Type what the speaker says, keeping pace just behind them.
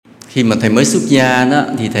Khi mà thầy mới xuất gia đó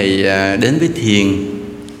thì thầy đến với thiền.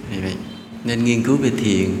 Vậy nên nghiên cứu về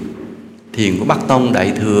thiền. Thiền của Bắc Tông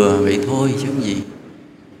Đại Thừa vậy thôi chứ không gì.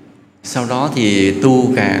 Sau đó thì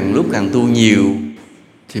lúc càng tu nhiều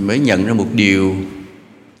thì mới nhận ra một điều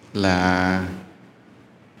là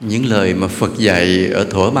những lời mà Phật dạy ở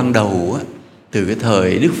thuở ban đầu á, từ cái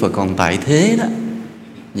thời Đức Phật còn tại thế đó,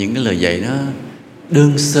 những cái lời dạy nó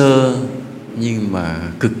đơn sơ nhưng mà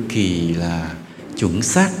cực kỳ là chuẩn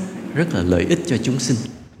xác, rất là lợi ích cho chúng sinh.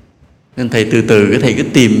 Nên thầy từ từ thầy cứ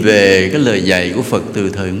tìm về cái lời dạy của Phật từ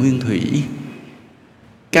thời Nguyên Thủy.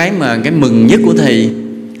 Cái mừng nhất của thầy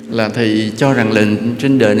là thầy cho rằng là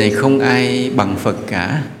trên đời này không ai bằng Phật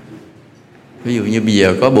cả. Ví dụ như bây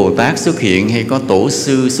giờ có Bồ Tát xuất hiện, hay có Tổ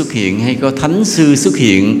sư xuất hiện, hay có Thánh sư xuất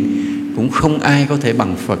hiện, cũng không ai có thể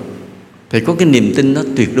bằng Phật. Thầy có cái niềm tin đó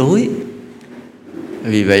tuyệt đối.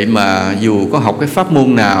 Vì vậy mà dù có học cái pháp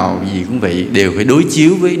môn nào gì cũng vậy, đều phải đối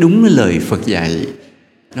chiếu với đúng cái lời Phật dạy.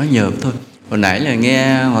 Nói nhờ thôi. Hồi nãy là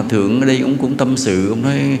nghe Hòa Thượng ở đây ông cũng tâm sự, ông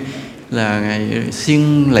nói là Ngài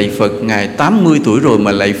xin lạy Phật, Ngài 80 tuổi rồi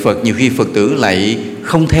mà lạy Phật, nhiều khi Phật tử lạy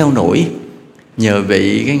không theo nổi. Nhờ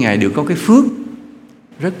vậy cái Ngài được có cái phước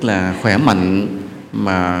rất là khỏe mạnh,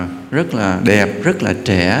 mà rất là đẹp, rất là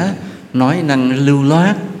trẻ, nói năng lưu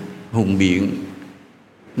loát, hùng biện.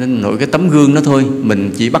 Nên nội cái tấm gương đó thôi,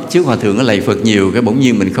 mình chỉ bắt chước Hòa Thượng ở lạy Phật nhiều, cái bỗng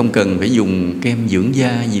nhiên mình không cần phải dùng kem dưỡng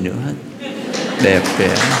da gì nữa hết. Đẹp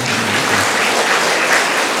trẻ.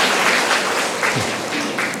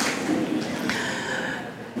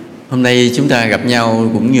 Hôm nay chúng ta gặp nhau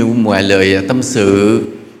cũng như ngoài lời tâm sự,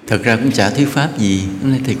 thật ra cũng chả thuyết pháp gì.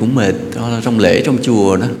 Hôm nay thầy cũng mệt, đó là trong lễ trong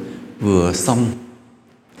chùa đó vừa xong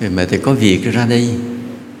rồi mà thầy có việc ra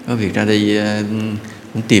đây,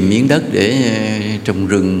 cũng tìm miếng đất để trồng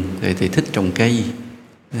rừng. Thầy thích trồng cây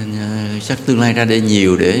nên chắc tương lai ra đây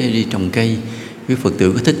nhiều để đi trồng cây. Quý Phật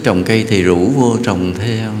tử có thích trồng cây thì rủ vô trồng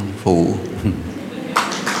theo phụ.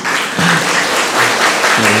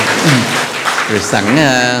 Rồi sẵn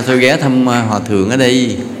tôi ghé thăm Hòa Thượng ở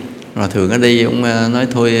đây. Hòa Thượng ở đây ông nói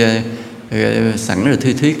thôi sẵn rồi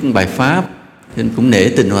thuyết bài pháp, nên cũng nể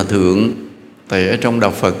tình Hòa Thượng. Tại ở trong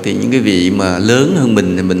đạo Phật thì những cái vị mà lớn hơn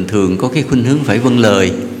mình thì mình thường có cái khuynh hướng phải vâng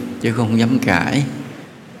lời chứ không dám cãi.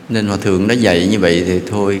 Nên Hòa Thượng đã dạy như vậy thì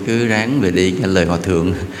thôi cứ ráng về đi nghe lời Hòa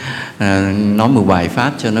Thượng, nói một bài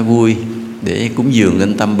pháp cho nó vui, để cúng dường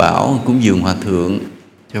lên Tam Bảo, cúng dường Hòa Thượng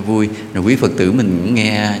cho vui. Rồi quý Phật tử mình cũng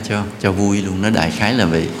nghe cho vui luôn, nó đại khái là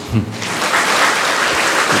vậy.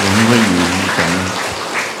 Không có gì quan trọng.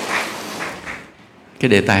 Cái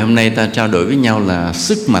đề tài hôm nay ta trao đổi với nhau là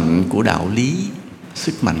sức mạnh của đạo lý.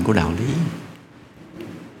 Sức mạnh của đạo lý.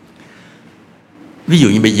 Ví dụ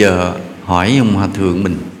như bây giờ hỏi ông Hòa Thượng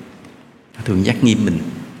mình, Hòa Thượng Giác Nghiêm mình,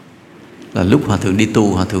 là lúc Hòa Thượng đi tu,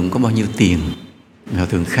 Hòa Thượng có bao nhiêu tiền? Hòa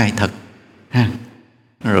Thượng khai thật ha.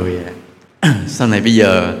 Rồi sau này bây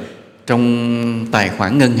giờ trong tài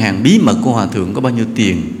khoản ngân hàng bí mật của Hòa Thượng có bao nhiêu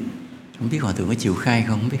tiền? Không biết Hòa Thượng có chịu khai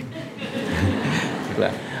không biết.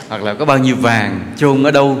 Hoặc là có bao nhiêu vàng chôn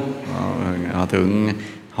ở đâu? Hòa Thượng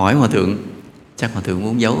hỏi Hòa Thượng, chắc Hòa Thượng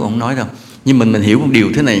muốn giấu, ông nói đâu. Nhưng mình hiểu một điều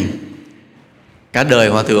thế này, cả đời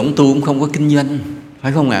Hòa Thượng ông tu cũng không có kinh doanh,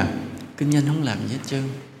 phải không ạ? Kinh doanh không làm gì hết trơn.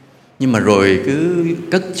 Nhưng mà rồi cứ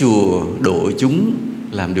cất chùa độ chúng,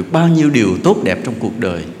 làm được bao nhiêu điều tốt đẹp trong cuộc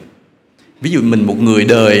đời. Ví dụ mình một người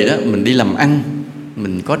đời đó, mình đi làm ăn,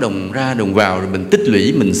 mình có đồng ra đồng vào, rồi mình tích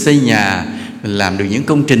lũy, mình xây nhà, mình làm được những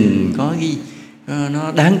công trình có cái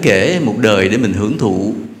nó đáng kể một đời để mình hưởng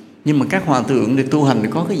thụ. Nhưng mà các hòa thượng thì tu hành thì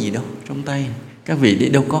có cái gì đâu trong tay, các vị đi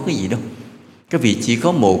đâu có cái gì đâu. Các vị chỉ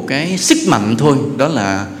có một cái sức mạnh thôi, đó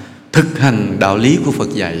là thực hành đạo lý của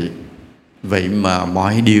Phật dạy. Vậy mà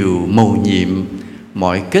mọi điều mầu nhiệm,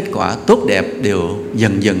 mọi kết quả tốt đẹp đều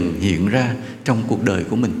dần dần hiện ra trong cuộc đời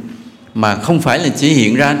của mình. Mà không phải là chỉ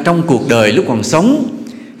hiện ra trong cuộc đời lúc còn sống,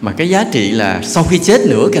 mà cái giá trị là sau khi chết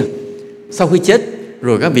nữa kìa. Sau khi chết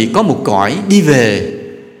rồi các vị có một cõi đi về,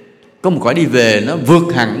 có một cõi đi về nó vượt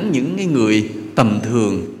hẳn những cái người tầm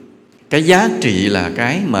thường. Cái giá trị là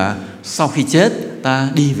cái mà sau khi chết ta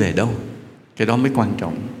đi về đâu, cái đó mới quan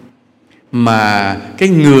trọng. Mà cái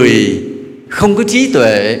người không có trí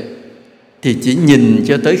tuệ thì chỉ nhìn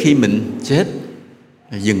cho tới khi mình chết,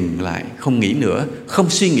 dừng lại, không nghĩ nữa, không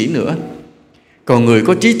suy nghĩ nữa. Còn người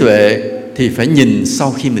có trí tuệ thì phải nhìn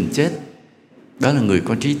sau khi mình chết. Đó là người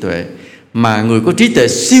có trí tuệ. Mà người có trí tuệ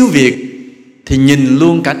siêu việt thì nhìn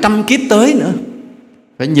luôn cả trăm kiếp tới nữa.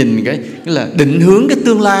 Phải nhìn cái là định hướng cái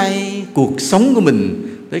tương lai cuộc sống của mình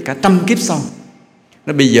tới cả trăm kiếp sau.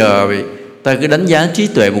 Nó bây giờ ta cứ đánh giá trí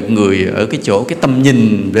tuệ một người ở cái chỗ cái tầm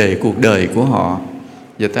nhìn về cuộc đời của họ.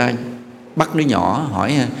 Giờ ta bắt đứa nhỏ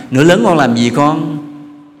hỏi: nửa lớn con làm gì con?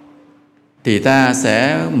 thì ta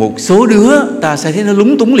sẽ, một số đứa ta sẽ thấy nó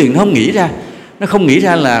lúng túng liền, nó không nghĩ ra. Nó không nghĩ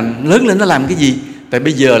ra là lớn lên nó làm cái gì. Tại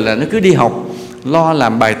bây giờ là nó cứ đi học, lo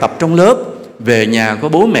làm bài tập trong lớp, về nhà có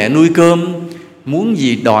bố mẹ nuôi cơm, muốn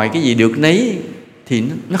gì đòi cái gì được nấy, thì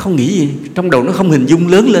nó không nghĩ gì. Trong đầu nó không hình dung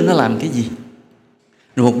lớn lên nó làm cái gì.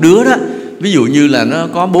 Rồi một đứa đó, ví dụ như là nó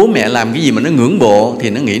có bố mẹ làm cái gì mà nó ngưỡng mộ, thì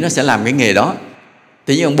nó nghĩ nó sẽ làm cái nghề đó.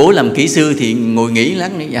 Thì như ông bố làm kỹ sư thì ngồi nghĩ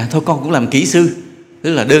lắng, dạ thôi con cũng làm kỹ sư.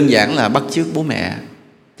 Tức là đơn giản là bắt chước bố mẹ,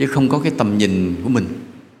 chứ không có cái tầm nhìn của mình.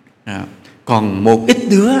 Còn một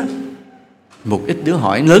ít đứa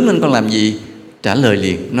hỏi lớn lên con làm gì, trả lời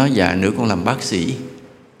liền, nói dạ nữa con làm bác sĩ.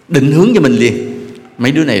 Định hướng cho mình liền.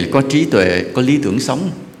 Mấy đứa này có trí tuệ, có lý tưởng sống.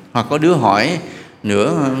 Hoặc có đứa hỏi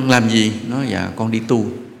nữa làm gì, nói dạ con đi tu.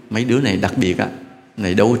 Mấy đứa này đặc biệt á,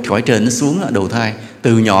 này đâu cõi trên nó xuống đầu thai,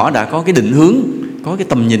 từ nhỏ đã có cái định hướng, có cái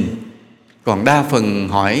tầm nhìn. Còn đa phần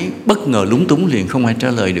hỏi bất ngờ lúng túng liền, không ai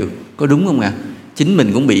trả lời được. Có đúng không ạ? Chính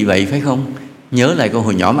mình cũng bị vậy phải không? Nhớ lại câu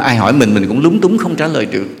hồi nhỏ mà ai hỏi mình cũng lúng túng không trả lời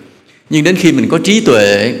được. Nhưng đến khi mình có trí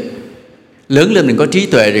tuệ, lớn lên mình có trí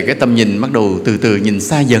tuệ rồi, cái tầm nhìn bắt đầu từ từ nhìn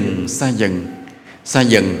xa dần.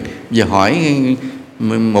 Giờ hỏi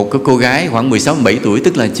một cái cô gái khoảng 16-17 tuổi,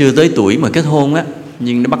 tức là chưa tới tuổi mà kết hôn á,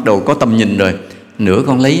 nhưng nó bắt đầu có tầm nhìn rồi. Nữa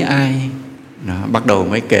con lấy ai? Đó, bắt đầu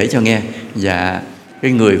mới kể cho nghe. Dạ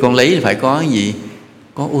cái người con lấy phải có gì?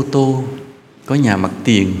 Có ô tô, có nhà mặt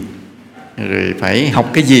tiền, rồi phải học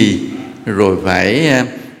cái gì, rồi phải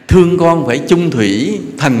thương con, phải chung thủy,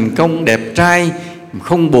 thành công, đẹp trai,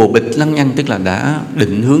 không bồ bịch lăng nhăng. Tức là đã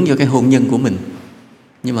định hướng cho cái hôn nhân của mình.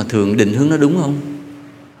 Nhưng mà thường định hướng nó đúng không?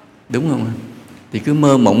 Đúng không? Thì cứ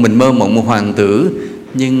mơ mộng, mình mơ mộng một hoàng tử,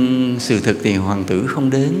 nhưng sự thực thì hoàng tử không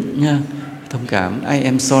đến nha. Thông cảm, I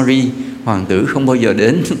am sorry, hoàng tử không bao giờ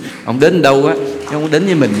đến. Ông đến đâu á, không đến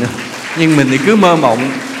với mình nữa. Nhưng mình thì cứ mơ mộng.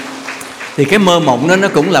 Thì cái mơ mộng đó nó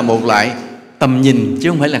cũng là một loại tầm nhìn, chứ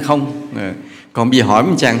không phải là không. Còn bây giờ hỏi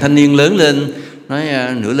một chàng thanh niên lớn lên, nói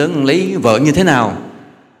nửa lớn lấy vợ như thế nào,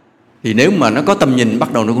 thì nếu mà nó có tầm nhìn,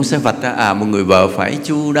 bắt đầu nó cũng sẽ vạch ra một người vợ phải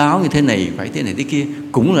chu đáo như thế này, phải thế này thế kia.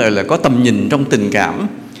 Cũng là có tầm nhìn trong tình cảm.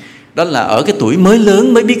 Đó là ở cái tuổi mới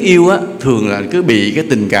lớn, mới biết yêu á, thường là cứ bị cái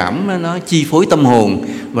tình cảm nó chi phối tâm hồn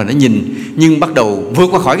và nó nhìn. Nhưng bắt đầu vượt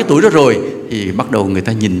qua khỏi cái tuổi đó rồi thì bắt đầu người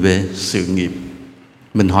ta nhìn về sự nghiệp.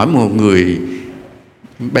 Mình hỏi một người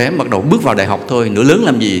bé bắt đầu bước vào đại học thôi, nửa lớn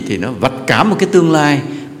làm gì, thì nó vạch cả một cái tương lai,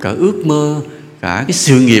 cả ước mơ, cả cái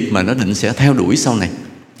sự nghiệp mà nó định sẽ theo đuổi sau này.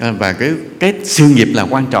 Và cái sự nghiệp là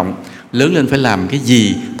quan trọng. Lớn lên phải làm cái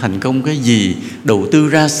gì, thành công cái gì, đầu tư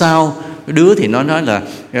ra sao. Đứa thì nó nói là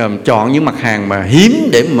chọn những mặt hàng mà hiếm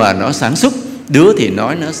để mà nó sản xuất. Đứa thì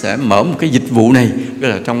nói nó sẽ mở một cái dịch vụ này. Tức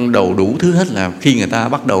là trong đầu đủ thứ hết. Là khi người ta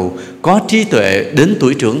bắt đầu có trí tuệ đến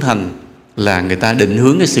tuổi trưởng thành là người ta định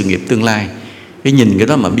hướng cái sự nghiệp tương lai. Cái nhìn cái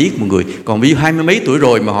đó mà biết một người. Còn ví dụ 20 mấy tuổi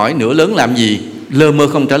rồi mà hỏi nửa lớn làm gì, lơ mơ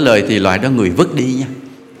không trả lời, thì loại đó người vứt đi nha.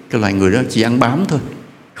 Cái loại người đó chỉ ăn bám thôi,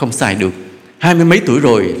 không xài được. 20 mấy tuổi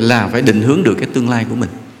rồi là phải định hướng được cái tương lai của mình.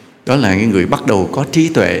 Đó là cái người bắt đầu có trí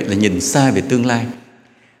tuệ, là nhìn xa về tương lai.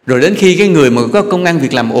 Rồi đến khi cái người mà có công ăn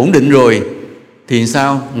việc làm ổn định rồi thì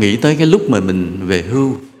sao? Nghĩ tới cái lúc mà mình về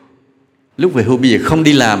hưu. Lúc về hưu bây giờ không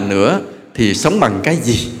đi làm nữa thì sống bằng cái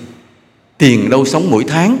gì? Tiền đâu sống mỗi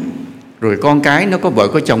tháng? Rồi con cái nó có vợ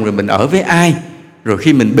có chồng rồi mình ở với ai? Rồi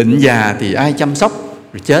khi mình bệnh già thì ai chăm sóc?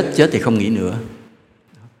 Rồi chết thì không nghĩ nữa.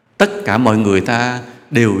 Tất cả mọi người ta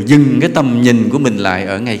đều dừng cái tầm nhìn của mình lại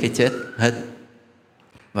ở ngay cái chết hết.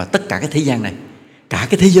 Và tất cả cái thế gian này, cả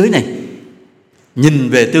cái thế giới này, nhìn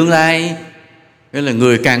về tương lai. Nghĩa là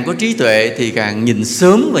người càng có trí tuệ thì càng nhìn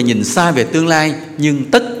sớm và nhìn xa về tương lai. Nhưng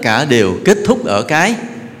tất cả đều kết thúc ở cái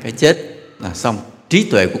chết là xong. Trí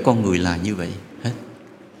tuệ của con người là như vậy hết.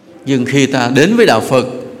 Nhưng khi ta đến với đạo Phật,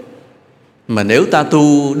 mà nếu ta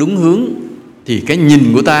tu đúng hướng thì cái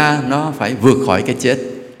nhìn của ta nó phải vượt khỏi cái chết.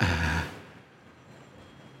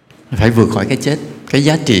 Phải vượt khỏi cái chết. Cái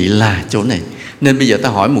giá trị là chỗ này. Nên bây giờ ta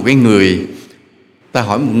hỏi một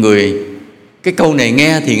người, cái câu này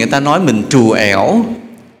nghe thì người ta nói mình trù ẻo,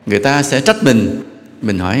 người ta sẽ trách mình.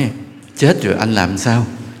 Mình hỏi chết rồi anh làm sao?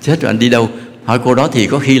 Chết rồi anh đi đâu? Hỏi cô đó thì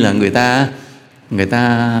có khi là người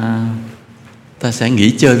ta sẽ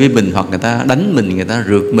nghĩ chơi với mình, hoặc người ta đánh mình, người ta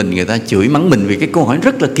rượt mình, người ta chửi mắng mình vì cái câu hỏi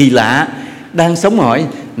rất là kỳ lạ. Đang sống hỏi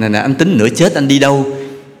nè anh tính nửa chết anh đi đâu?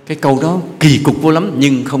 Cái câu đó kỳ cục vô lắm,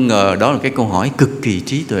 nhưng không ngờ đó là cái câu hỏi cực kỳ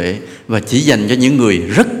trí tuệ, và chỉ dành cho những người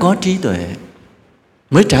rất có trí tuệ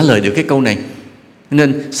mới trả lời được cái câu này.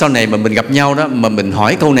 Nên sau này mà mình gặp nhau đó, mà mình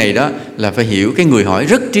hỏi câu này đó, là phải hiểu cái người hỏi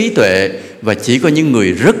rất trí tuệ, và chỉ có những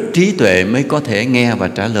người rất trí tuệ mới có thể nghe và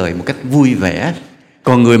trả lời một cách vui vẻ.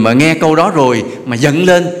 Còn người mà nghe câu đó rồi mà giận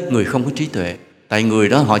lên, người không có trí tuệ. Tại người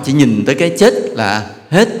đó họ chỉ nhìn tới cái chết là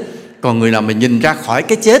hết. Còn người nào mà nhìn ra khỏi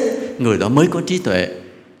cái chết, người đó mới có trí tuệ.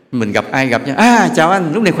 Mình gặp ai gặp nhau, chào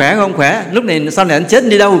anh, lúc này khỏe không? Khỏe. Lúc này sau này anh chết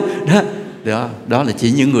đi đâu? Đó là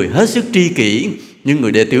chỉ những người hết sức tri kỷ, những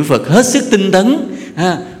người đệ tử Phật hết sức tinh tấn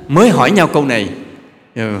mới hỏi nhau câu này.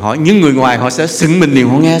 Hỏi những người ngoài họ sẽ sững mình liền,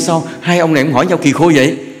 họ nghe sau hai ông này cũng hỏi nhau kỳ khô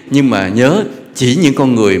vậy. Nhưng mà nhớ, chỉ những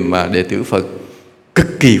con người mà đệ tử Phật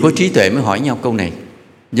cực kỳ có trí tuệ mới hỏi nhau câu này.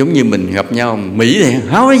 Giống như mình gặp nhau Mỹ thì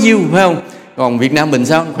how are you, phải không? Còn Việt Nam mình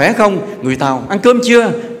sao? Khỏe không? Người Tàu ăn cơm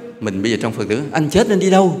chưa? Mình bây giờ trong Phật tử, anh chết nên đi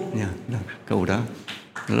đâu? Câu đó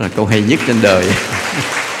là câu hay nhất trên đời.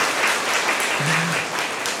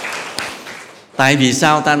 Tại vì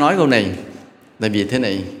sao ta nói câu này? Tại vì thế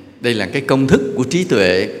này, đây là cái công thức của trí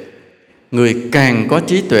tuệ. Người càng có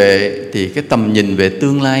trí tuệ thì cái tầm nhìn về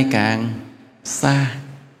tương lai càng xa.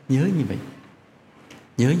 Nhớ như vậy.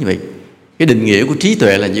 Nhớ như vậy. Cái định nghĩa của trí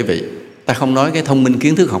tuệ là như vậy. Ta không nói cái thông minh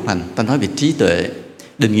kiến thức học hành, ta nói về trí tuệ.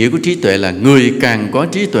 Định nghĩa của trí tuệ là người càng có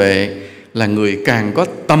trí tuệ là người càng có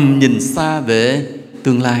tầm nhìn xa về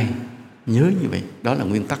tương lai. Nhớ như vậy, đó là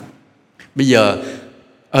nguyên tắc. Bây giờ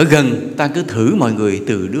ở gần, ta cứ thử mọi người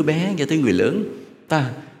từ đứa bé cho tới người lớn, ta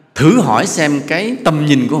thử hỏi xem cái tầm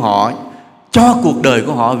nhìn của họ cho cuộc đời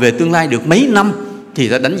của họ về tương lai được mấy năm, thì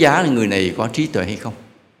ta đánh giá là người này có trí tuệ hay không.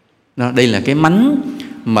 Đây là cái mánh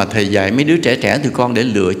mà thầy dạy mấy đứa trẻ từ con để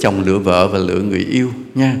lựa chồng, lựa vợ và lựa người yêu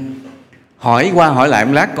nha. Hỏi qua hỏi lại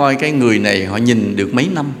một lát coi cái người này họ nhìn được mấy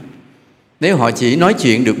năm. Nếu họ chỉ nói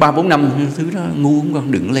chuyện được 3-4 năm, thứ đó ngu không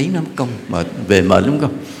con, đừng lấy nó công, mệt lắm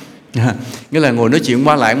con. Nghĩa là ngồi nói chuyện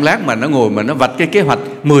qua lại một lát mà nó ngồi mà nó vạch cái kế hoạch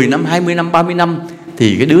 10 năm, 20 năm, 30 năm,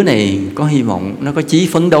 thì cái đứa này có hy vọng, nó có chí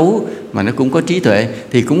phấn đấu mà nó cũng có trí tuệ.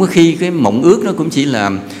 Thì cũng có khi cái mộng ước nó cũng chỉ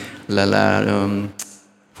là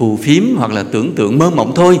phù phiếm hoặc là tưởng tượng mơ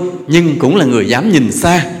mộng thôi, nhưng cũng là người dám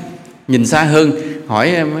nhìn xa hơn.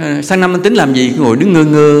 Hỏi em sang năm anh tính làm gì, ngồi đứng ngơ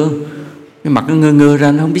ngơ, cái mặt nó ngơ ngơ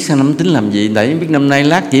ra, nó không biết sang năm tính làm gì. Tại biết năm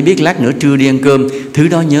nay chỉ biết lát nữa trưa đi ăn cơm. Thứ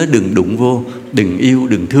đó nhớ đừng đụng vô, đừng yêu,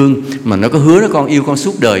 đừng thương. Mà nó có hứa nó con yêu con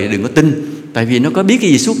suốt đời, đừng có tin. Tại vì nó có biết cái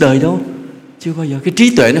gì suốt đời đâu, chưa bao giờ. Cái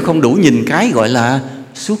trí tuệ nó không đủ nhìn cái gọi là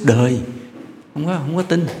suốt đời, không có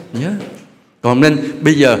tin nhớ. Còn nên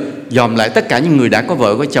bây giờ dòm lại tất cả những người đã có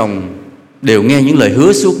vợ có chồng đều nghe những lời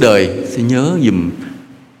hứa suốt đời, thì nhớ dùm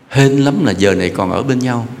hên lắm là giờ này còn ở bên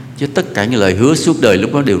nhau. Chứ tất cả những lời hứa suốt đời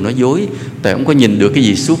lúc đó đều nói dối. Tại không có nhìn được cái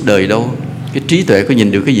gì suốt đời đâu. Cái trí tuệ có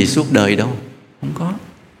nhìn được cái gì suốt đời đâu, không có.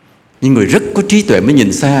 Những người rất có trí tuệ mới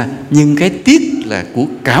nhìn xa. Nhưng cái tiếc là của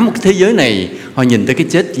cả một cái thế giới này, họ nhìn tới cái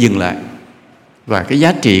chết dừng lại. Và cái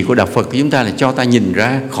giá trị của đạo Phật của chúng ta là cho ta nhìn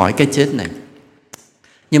ra khỏi cái chết này.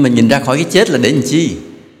 Nhưng mà nhìn ra khỏi cái chết là để làm chi?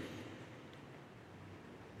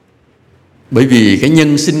 Bởi vì cái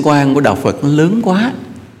nhân sinh quan của đạo Phật nó lớn quá,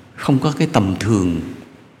 không có cái tầm thường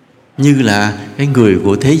như là cái người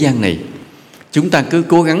của thế gian này. Chúng ta cứ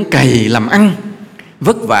cố gắng cày làm ăn,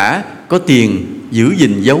 vất vả, có tiền, giữ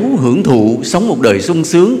gìn giấu, hưởng thụ, sống một đời sung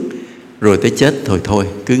sướng, rồi tới chết thôi,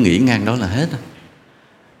 cứ nghĩ ngang đó là hết.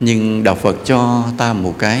 Nhưng đạo Phật cho ta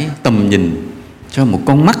một cái tầm nhìn, cho một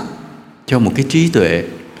con mắt, cho một cái trí tuệ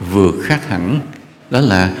vượt khác hẳn. Đó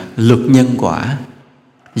là luật nhân quả.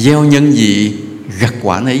 Gieo nhân gì gặt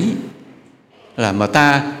quả nấy. Là mà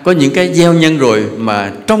ta có những cái gieo nhân rồi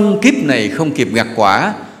mà trong kiếp này không kịp gặt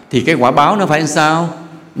quả, thì cái quả báo nó phải làm sao?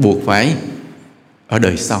 Buộc phải ở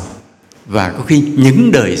đời sau, và có khi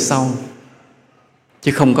những đời sau,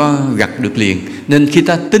 chứ không có gặt được liền. Nên khi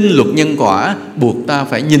ta tin luật nhân quả, buộc ta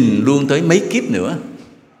phải nhìn luôn tới mấy kiếp nữa.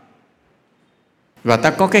 Và ta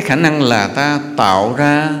có cái khả năng là ta tạo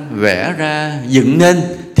ra, vẽ ra, dựng nên,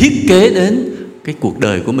 thiết kế đến cái cuộc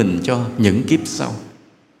đời của mình cho những kiếp sau.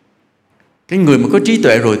 Cái người mà có trí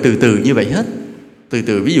tuệ rồi từ từ như vậy hết. Từ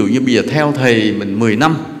từ, ví dụ như bây giờ theo thầy mình 10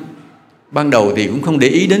 năm, ban đầu thì cũng không để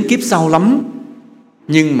ý đến kiếp sau lắm.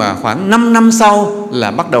 Nhưng mà khoảng 5 năm sau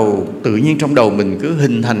là bắt đầu tự nhiên trong đầu mình cứ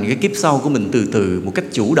hình thành cái kiếp sau của mình từ từ một cách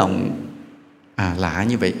chủ động. Lạ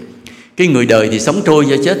như vậy. Cái người đời thì sống trôi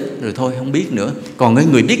do chết rồi thôi, không biết nữa. Còn cái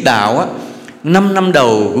người biết đạo á, 5 năm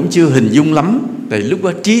đầu cũng chưa hình dung lắm. Tại lúc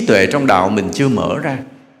đó trí tuệ trong đạo mình chưa mở ra.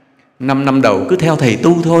 5 năm đầu cứ theo thầy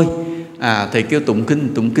tu thôi. Thầy kêu tụng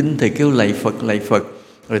kinh, thầy kêu lạy Phật.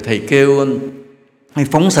 Rồi thầy kêu hay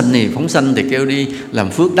phóng sanh, thầy kêu đi làm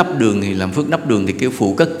phước đắp đường, thì làm phước đắp đường, thì kêu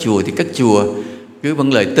phụ cất chùa thì cất chùa. Cứ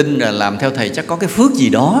vâng lời tin là làm theo thầy chắc có cái phước gì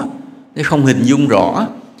đó, để không hình dung rõ.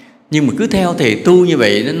 Nhưng mà cứ theo thầy tu như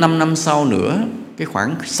vậy đến 5 năm sau nữa, cái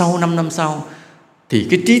khoảng sau 5 năm sau, thì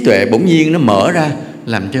cái trí tuệ bỗng nhiên nó mở ra,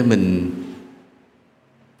 làm cho mình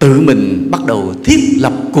tự mình bắt đầu thiết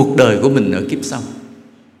lập cuộc đời của mình ở kiếp sau.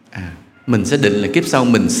 Mình sẽ định là kiếp sau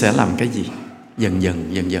mình sẽ làm cái gì. dần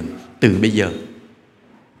dần từ bây giờ.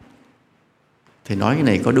 Thầy nói cái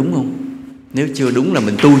này có đúng không? Nếu chưa đúng là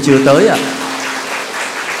mình tu chưa tới à.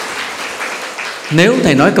 Nếu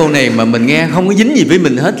thầy nói câu này mà mình nghe không có dính gì với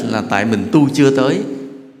mình hết là tại mình tu chưa tới.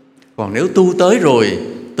 Còn nếu tu tới rồi,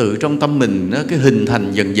 tự trong tâm mình nó cái hình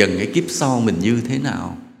thành dần dần cái kiếp sau mình như thế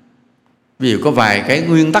nào. Ví dụ có vài cái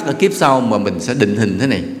nguyên tắc ở kiếp sau mà mình sẽ định hình thế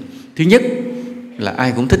này. Thứ nhất là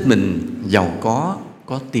ai cũng thích mình giàu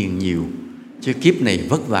có tiền nhiều, chứ kiếp này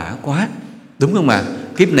vất vả quá, đúng không ạ?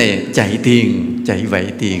 Kiếp này chạy tiền, chạy vậy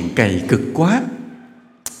tiền, cày cực quá.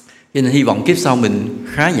 Cho nên hy vọng kiếp sau mình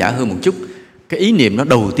khá giả hơn một chút. Cái ý niệm đó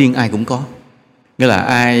đầu tiên ai cũng có. Nghĩa là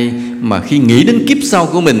ai mà khi nghĩ đến kiếp sau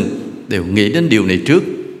của mình đều nghĩ đến điều này trước.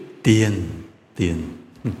 Tiền.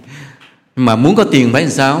 Mà muốn có tiền phải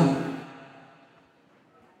làm sao?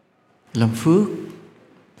 Làm phước,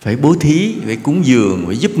 phải bố thí, phải cúng dường,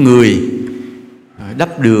 phải giúp người,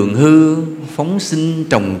 đắp đường hư, phóng sinh,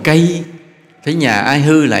 trồng cây. Thấy nhà ai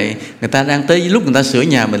hư lại, người ta đang tới lúc người ta sửa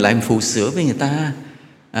nhà mình lại phụ sửa với người ta.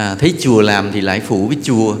 Thấy chùa làm thì lại phụ với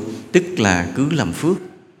chùa, tức là cứ làm phước.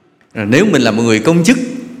 Rồi nếu mình là một người công chức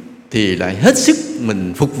thì lại hết sức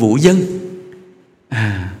mình phục vụ dân.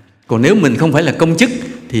 Còn nếu mình không phải là công chức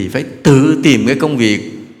thì phải tự tìm cái công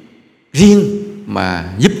việc riêng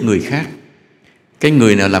mà giúp người khác. Cái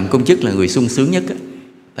người nào làm công chức là người sung sướng nhất á.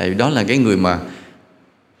 Tại vì đó là cái người mà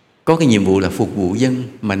có cái nhiệm vụ là phục vụ dân.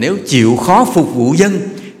 Mà nếu chịu khó phục vụ dân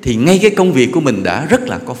thì ngay cái công việc của mình đã rất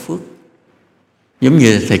là có phước. Giống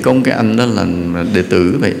như thầy có cái anh đó là đệ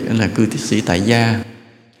tử vậy, anh là cư sĩ tại gia.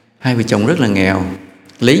 Hai vợ chồng rất là nghèo,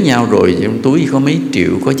 lấy nhau rồi trong túi có mấy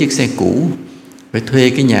triệu, có chiếc xe cũ, phải thuê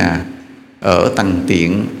cái nhà ở tầng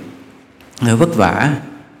tiện, vất vả.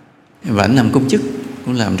 Và anh làm công chức,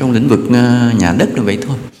 cũng làm trong lĩnh vực nhà đất là vậy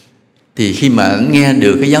thôi. Thì khi mà anh nghe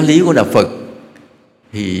được cái giáo lý của Đạo Phật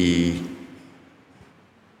thì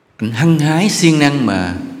anh hăng hái siêng năng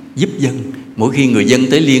mà giúp dân. Mỗi khi người dân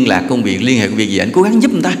tới liên lạc công việc, liên hệ công việc gì, anh cố gắng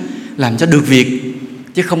giúp người ta làm cho được việc,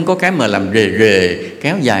 chứ không có cái mà làm rề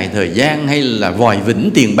kéo dài thời gian hay là vòi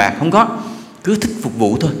vĩnh tiền bạc, không có. Cứ thích phục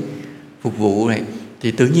vụ thôi. Phục vụ này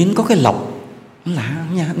thì tự nhiên có cái lộc, lạ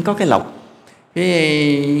nha, anh có cái lộc.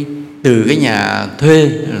 Từ cái nhà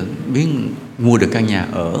thuê biến mua được căn nhà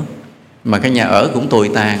ở, mà căn nhà ở cũng tồi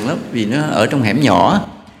tàn lắm vì nó ở trong hẻm nhỏ.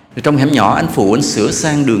 Trong hẻm nhỏ anh phụ anh sửa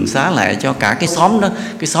sang đường xá lại cho cả cái xóm đó,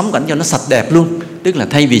 cái xóm của anh cho nó sạch đẹp luôn. Tức là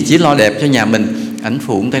thay vì chỉ lo đẹp cho nhà mình, anh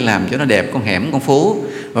phụ tay làm cho nó đẹp con hẻm con phố,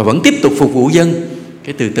 và vẫn tiếp tục phục vụ dân.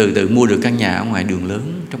 Cái từ từ mua được căn nhà ở ngoài đường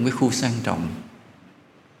lớn trong cái khu sang trọng.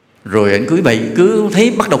 Rồi anh cứ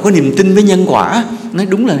thấy bắt đầu có niềm tin với nhân quả. Nói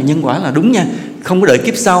đúng là nhân quả là đúng nha, không có đợi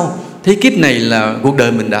kiếp sau. Thấy kiếp này là cuộc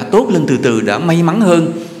đời mình đã tốt lên, từ từ đã may mắn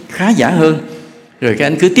hơn, khá giả hơn. Rồi cái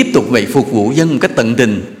anh cứ tiếp tục vậy, phục vụ dân một cách tận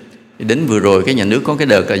tình. Đến vừa rồi cái nhà nước có cái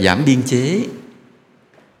đợt là giảm biên chế.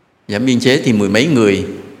 Giảm biên chế thì mười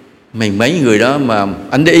mấy người đó mà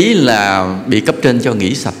anh để ý là bị cấp trên cho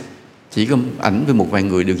nghỉ sạch. Chỉ có ảnh với một vài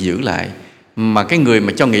người được giữ lại. Mà cái người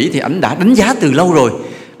mà cho nghỉ thì ảnh đã đánh giá từ lâu rồi.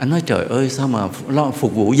 Anh nói trời ơi, sao mà lo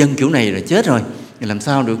phục vụ dân kiểu này là chết rồi. Thì làm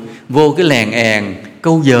sao được. Vô cái lèn èn,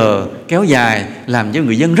 câu giờ kéo dài, làm cho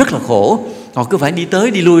người dân rất là khổ. Họ cứ phải đi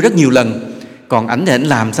tới đi lui rất nhiều lần. Còn ảnh thì ảnh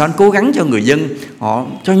làm sao anh cố gắng cho người dân họ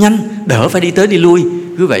cho nhanh, đỡ phải đi tới đi lui.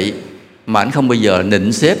 Cứ vậy mà ảnh không bao giờ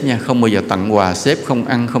nịnh sếp nha, không bao giờ tặng quà sếp, không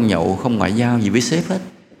ăn, không nhậu, không ngoại giao gì với sếp hết.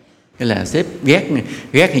 Cái là sếp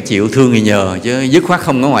ghét thì chịu, thương thì nhờ, chứ dứt khoát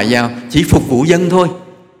không có ngoại giao, chỉ phục vụ dân thôi.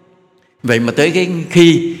 Vậy mà tới cái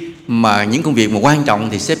khi mà những công việc mà quan trọng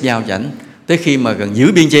thì sếp giao cho ảnh. Tới khi mà gần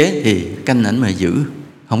giữ biên chế thì canh ảnh mà giữ,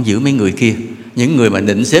 không giữ mấy người kia. Những người mà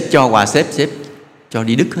nịnh sếp cho quà sếp cho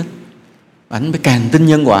đi đứt hết. Ảnh mới càng tin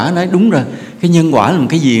nhân quả. Nói đúng rồi, cái nhân quả là một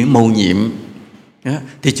cái gì mầu nhiệm.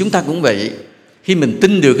 Thì chúng ta cũng vậy. Khi mình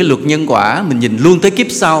tin được cái luật nhân quả, mình nhìn luôn tới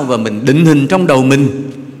kiếp sau và mình định hình trong đầu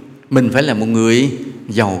mình phải là một người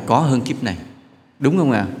giàu có hơn kiếp này. Đúng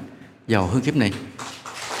không ạ? Giàu hơn kiếp này.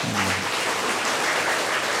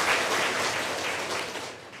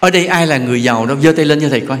 Ở đây ai là người giàu đâu? Giơ tay lên cho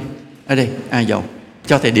thầy coi. Ở đây ai giàu?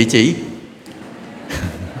 Cho thầy địa chỉ.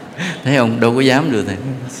 Thấy không? Đâu có dám được thầy.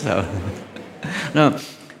 Sợ. Đó.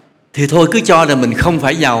 Thì thôi cứ cho là mình không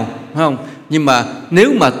phải giàu, phải không? Nhưng mà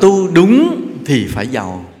nếu mà tu đúng thì phải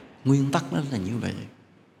giàu. Nguyên tắc đó là như vậy.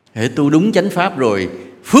 Hễ tu đúng chánh pháp rồi,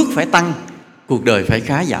 phước phải tăng, cuộc đời phải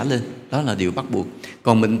khá giả lên. Đó là điều bắt buộc.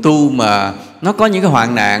 Còn mình tu mà nó có những cái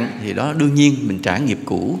hoạn nạn thì đó đương nhiên mình trả nghiệp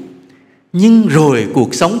cũ. Nhưng rồi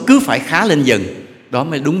cuộc sống cứ phải khá lên dần. Đó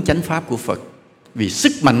mới đúng chánh pháp của Phật. Vì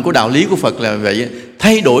sức mạnh của đạo lý của Phật là vậy,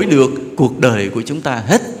 thay đổi được cuộc đời của chúng ta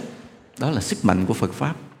hết. Đó là sức mạnh của Phật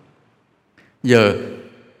Pháp. Giờ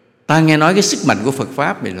Ta nghe nói cái sức mạnh của Phật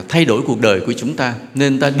Pháp này là thay đổi cuộc đời của chúng ta,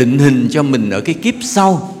 nên ta định hình cho mình ở cái kiếp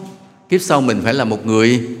sau. Kiếp sau mình phải là một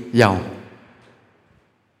người giàu.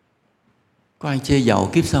 Có ai chê giàu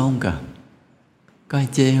kiếp sau không cả? Có ai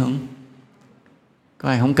chê không? Có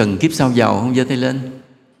ai không cần kiếp sau giàu không? Giơ tay lên.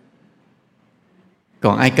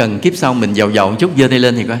 Còn ai cần kiếp sau mình giàu giàu một chút, giơ tay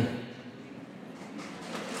lên thì coi.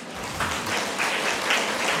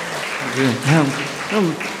 Thấy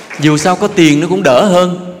không? Dù sao có tiền nó cũng đỡ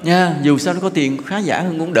hơn nha. Dù sao nó có tiền khá giả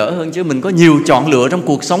hơn cũng đỡ hơn, chứ mình có nhiều chọn lựa trong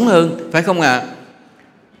cuộc sống hơn, phải không ạ?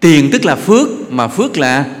 Tiền tức là phước, mà phước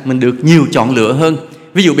là mình được nhiều chọn lựa hơn.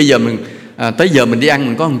 Ví dụ bây giờ mình tới giờ mình đi ăn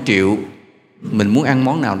mình có 1 triệu, mình muốn ăn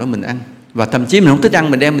món nào đó mình ăn, và thậm chí mình không thích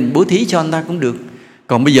ăn mình đem mình bố thí cho anh ta cũng được.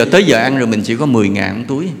 Còn bây giờ tới giờ ăn rồi mình chỉ có 10.000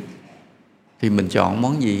 túi, thì mình chọn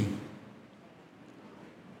món gì?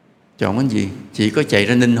 Chọn món gì? Chỉ có chạy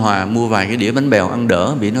ra Ninh Hòa mua vài cái đĩa bánh bèo ăn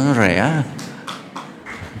đỡ, vì nó rẻ.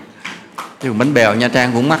 Chứ bánh bèo Nha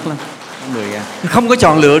Trang cũng mắc lắm, 10.000. Không có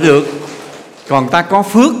chọn lựa được. Còn ta có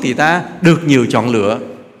phước thì ta được nhiều chọn lựa.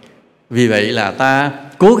 Vì vậy là ta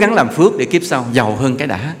cố gắng làm phước để kiếp sau giàu hơn cái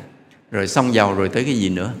đã. Rồi xong giàu rồi tới cái gì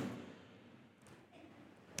nữa?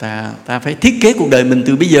 Ta phải thiết kế cuộc đời mình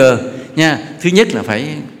từ bây giờ nha. Thứ nhất là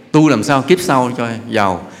phải tu làm sao kiếp sau cho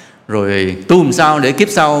giàu, rồi tu làm sao để kiếp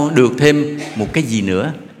sau được thêm một cái gì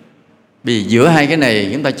nữa. Vì giữa hai cái này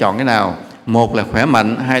chúng ta chọn cái nào? Một là khỏe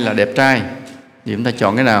mạnh, hai là đẹp trai, thì chúng ta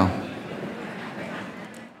chọn cái nào?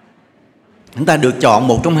 Chúng ta được chọn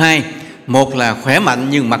một trong hai. Một là khỏe mạnh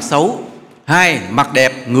nhưng mặt xấu, hai mặt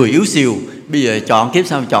đẹp người yếu xìu. Bây giờ chọn kiếp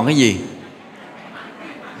sau chọn cái gì?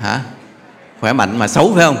 Hả? Khỏe mạnh mà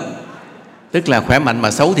xấu phải không? Tức là khỏe mạnh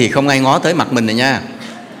mà xấu thì không ai ngó tới mặt mình rồi nha.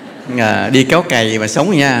 Đi kéo cày mà xấu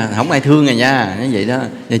nha, không ai thương rồi nha. Như vậy đó,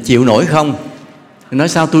 chịu nổi không? Nói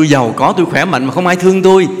sao tôi giàu có, tôi khỏe mạnh mà không ai thương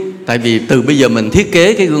tôi? Tại vì từ bây giờ mình thiết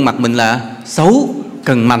kế cái gương mặt mình là xấu,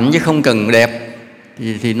 cần mạnh chứ không cần đẹp.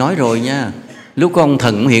 Thì nói rồi nha. Lúc có ông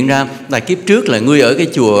thần hiện ra, tại kiếp trước là ngươi ở cái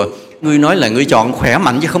chùa, ngươi nói là ngươi chọn khỏe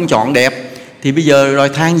mạnh chứ không chọn đẹp, thì bây giờ rồi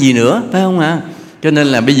than gì nữa, phải không ạ? Cho nên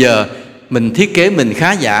là bây giờ mình thiết kế mình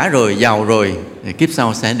khá giả rồi, giàu rồi, thì kiếp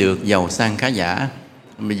sau sẽ được giàu sang khá giả.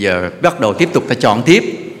 Bây giờ bắt đầu tiếp tục ta chọn tiếp.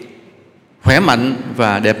 Khỏe mạnh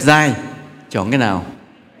và đẹp dai, chọn cái nào?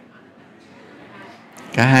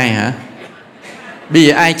 Cả hai hả? Bây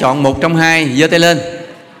giờ ai chọn một trong hai, giơ tay lên.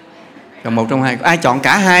 Chọn một trong hai. Ai chọn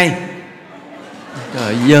cả hai?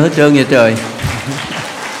 Trời, dơ hết trơn vậy trời.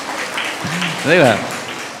 Đấy là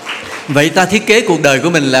vậy ta thiết kế cuộc đời của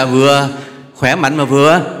mình là vừa khỏe mạnh mà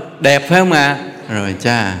vừa đẹp, phải không ạ? Rồi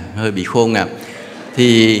cha, hơi bị khôn à.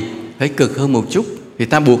 Thì phải cực hơn một chút. Thì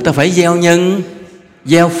ta buộc ta phải gieo nhân,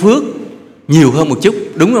 gieo phước nhiều hơn một chút,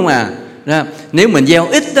 đúng không ạ? Nếu mình gieo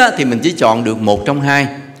ít á, thì mình chỉ chọn được một trong hai,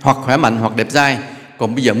 hoặc khỏe mạnh hoặc đẹp dai.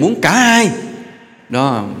 Còn bây giờ muốn cả hai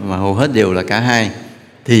đó, mà hầu hết đều là cả hai,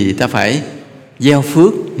 thì ta phải gieo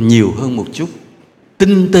phước nhiều hơn một chút,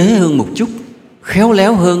 tinh tế hơn một chút, khéo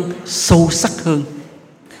léo hơn, sâu sắc hơn.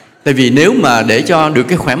 Tại vì nếu mà để cho được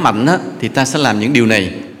cái khỏe mạnh á, thì ta sẽ làm những điều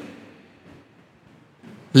này.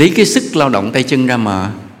 Lấy cái sức lao động tay chân ra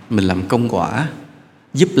mà mình làm công quả,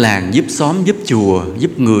 giúp làng, giúp xóm, giúp chùa,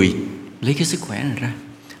 giúp người. Lấy cái sức khỏe này ra.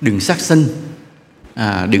 Đừng sát sinh,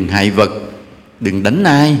 đừng hại vật, đừng đánh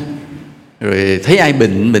ai. Rồi thấy ai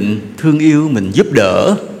bệnh mình thương yêu, mình giúp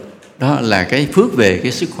đỡ. Đó là cái phước về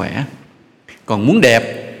cái sức khỏe. Còn muốn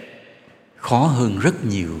đẹp khó hơn rất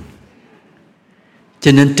nhiều.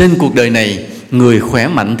 Cho nên trên cuộc đời này, người khỏe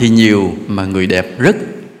mạnh thì nhiều, mà người đẹp rất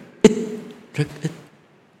ít, rất ít.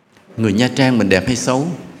 Người Nha Trang mình đẹp hay xấu?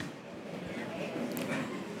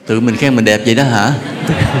 Tự mình khen mình đẹp vậy đó hả?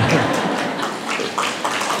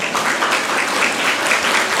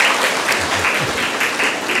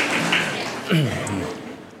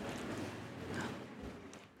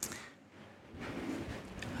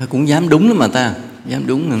 Cũng dám đúng lắm mà ta. Dám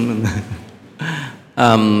đúng.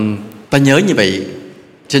 Ta nhớ như vậy.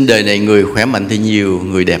 Trên đời này người khỏe mạnh thì nhiều,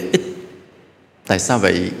 người đẹp ít. Tại sao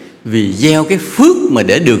vậy? Vì gieo cái phước mà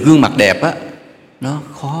để được gương mặt đẹp á, nó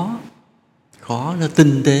khó, nó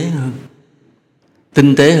tinh tế hơn.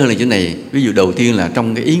 Tinh tế hơn là chỗ này. Ví dụ đầu tiên là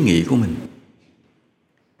trong cái ý nghĩ của mình.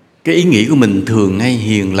 Cái ý nghĩ của mình thường hay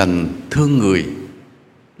hiền lành, thương người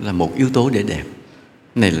là một yếu tố để đẹp.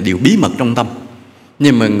 Này là điều bí mật trong tâm.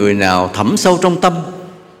 Nhưng mà người nào thẳm sâu trong tâm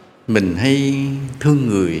mình hay thương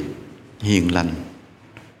người, hiền lành,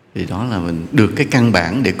 thì đó là mình được cái căn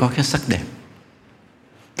bản để có cái sắc đẹp.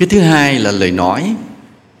 Cái thứ hai là lời nói.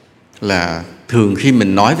 Là thường khi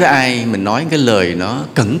mình nói với ai, mình nói cái lời nó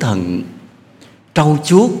cẩn thận, trau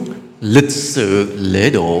chuốt, lịch sự, lễ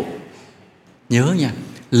độ. Nhớ nha,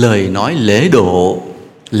 lời nói lễ độ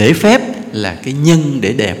Lễ phép là cái nhân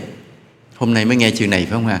để đẹp. Hôm nay mới nghe chuyện này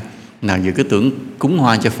phải không ạ? Nào giờ cứ tưởng cúng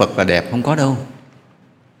hoa cho Phật là đẹp, không có đâu.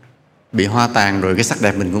 Bị hoa tàn rồi cái sắc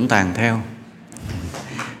đẹp mình cũng tàn theo.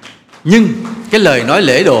 Nhưng cái lời nói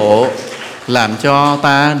lễ độ làm cho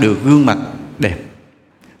ta được gương mặt đẹp,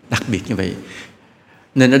 đặc biệt như vậy.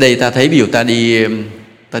 Nên ở đây ta thấy ví dụ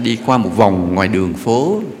ta đi qua một vòng ngoài đường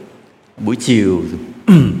phố buổi chiều,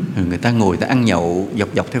 người ta ngồi ta ăn nhậu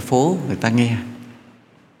dọc theo phố, người ta nghe.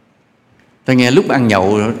 Ta nghe lúc ăn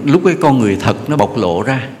nhậu, lúc cái con người thật nó bộc lộ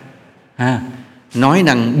ra, nói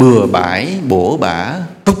năng bừa bãi, bổ bả,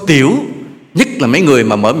 tục tiểu. Nhất là mấy người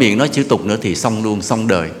mà mở miệng nói chữ tục nữa thì xong luôn, xong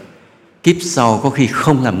đời. Kiếp sau có khi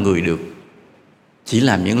không làm người được, chỉ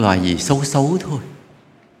làm những loài gì xấu xấu thôi,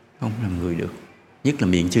 không làm người được. Nhất là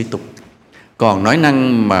miệng chửi tục. Còn nói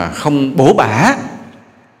năng mà không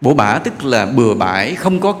bổ bả tức là bừa bãi,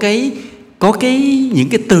 không có những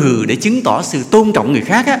cái từ để chứng tỏ sự tôn trọng người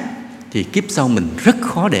khác á, thì kiếp sau mình rất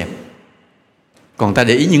khó đẹp. Còn ta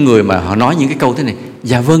để ý những người mà họ nói những cái câu thế này: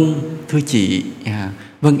 dạ vâng thưa chị,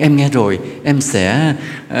 vâng em nghe rồi, em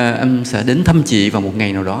sẽ đến thăm chị vào một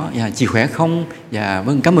ngày nào đó. Dạ chị khỏe không? Dạ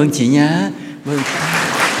vâng cảm ơn chị nha. Vâng.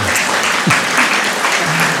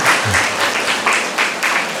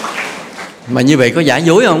 Mà như vậy có giả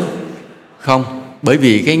dối không? Không. Bởi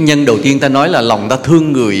vì cái nhân đầu tiên ta nói là lòng ta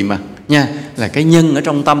thương người mà nha, là cái nhân ở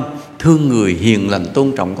trong tâm, thương người, hiền lành,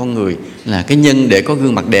 tôn trọng con người, là cái nhân để có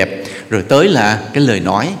gương mặt đẹp. Rồi tới là cái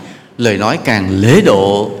lời nói càng lễ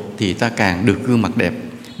độ thì ta càng được gương mặt đẹp.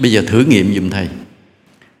 Bây giờ thử nghiệm giùm thầy.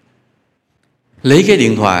 Lấy cái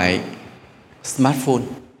điện thoại smartphone,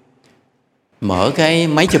 mở cái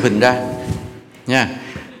máy chụp hình ra nha,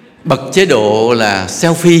 bật chế độ là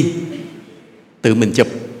selfie, tự mình chụp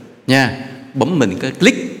nha, bấm mình cái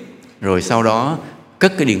click, rồi sau đó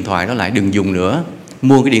cất cái điện thoại đó lại, đừng dùng nữa,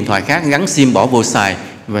 mua cái điện thoại khác gắn sim bỏ vô xài,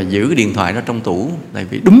 và giữ cái điện thoại đó trong tủ, tại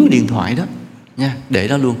vì đúng điện thoại đó nha, để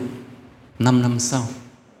đó luôn. 5 năm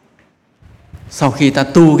sau khi ta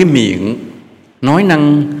tu cái miệng nói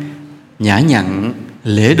năng nhã nhặn,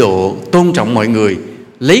 lễ độ, tôn trọng mọi người,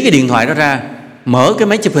 lấy cái điện thoại đó ra, mở cái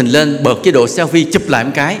máy chụp hình lên, bật chế độ selfie, chụp lại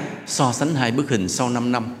một cái, so sánh hai bức hình sau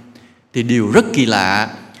 5 năm, thì điều rất kỳ lạ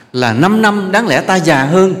là 5 năm đáng lẽ ta già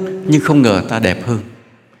hơn, nhưng không ngờ ta đẹp hơn.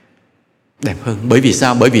 Đẹp hơn. Bởi vì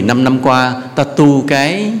sao? Bởi vì 5 năm qua ta tu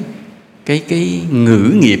cái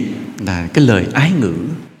ngữ nghiệp là cái lời ái ngữ,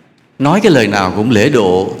 nói cái lời nào cũng lễ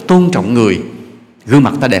độ, tôn trọng người, gương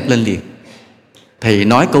mặt ta đẹp lên liền. Thầy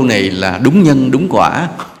nói câu này là đúng nhân đúng quả,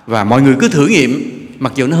 và mọi người cứ thử nghiệm.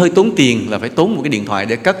 Mặc dù nó hơi tốn tiền, là phải tốn một cái điện thoại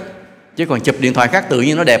để cất, chứ còn chụp điện thoại khác tự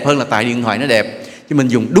nhiên nó đẹp hơn là tại điện thoại nó đẹp. Chứ mình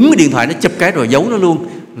dùng đúng cái điện thoại nó chụp cái rồi giấu nó luôn,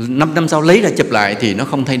 5 năm sau lấy ra chụp lại thì nó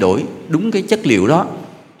không thay đổi. Đúng cái chất liệu đó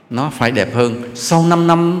nó phải đẹp hơn. Sau 5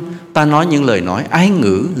 năm ta nói những lời nói ái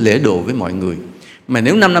ngữ, lễ độ với mọi người. Mà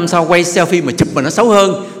nếu 5 năm sau quay selfie mà chụp mà nó xấu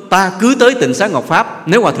hơn, ta cứ tới tịnh xá Ngọc Pháp,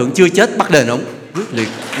 nếu hòa thượng chưa chết bắt đền ông, quyết liệt,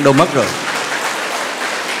 đâu mất rồi.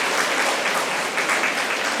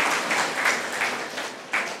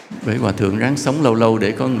 Bởi hòa thượng ráng sống lâu lâu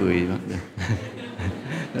để có người bắt đền.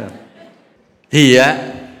 Thì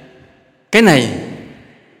cái này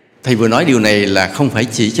thầy vừa nói điều này là không phải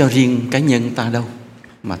chỉ cho riêng cá nhân ta đâu,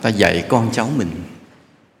 mà ta dạy con cháu mình.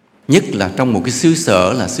 Nhất là trong một cái xứ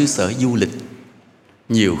sở là xứ sở du lịch,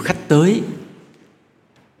 nhiều khách tới.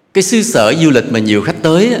 Cái xứ sở du lịch mà nhiều khách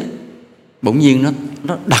tới, bỗng nhiên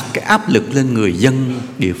nó đặt cái áp lực lên người dân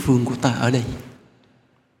địa phương của ta ở đây.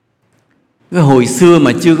 Cái hồi xưa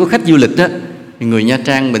mà chưa có khách du lịch á, thì người Nha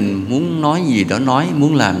Trang mình muốn nói gì đó nói,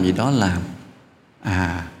 muốn làm gì đó làm.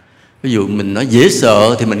 Ví dụ mình nói dễ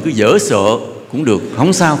sợ thì mình cứ dở sợ cũng được,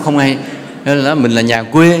 không sao, không ai. Là mình là nhà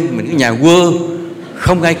quê, mình cứ nhà quơ,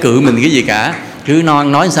 không ai cự mình cái gì cả, cứ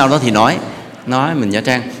nói sao đó thì nói mình Nha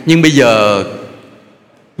Trang. Nhưng bây giờ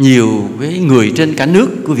nhiều cái người trên cả nước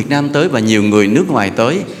của Việt Nam tới và nhiều người nước ngoài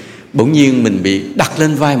tới, bỗng nhiên mình bị đặt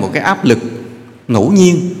lên vai một cái áp lực ngẫu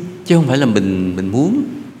nhiên, chứ không phải là mình muốn.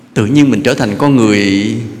 Tự nhiên mình trở thành con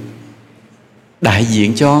người đại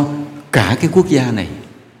diện cho cả cái quốc gia này,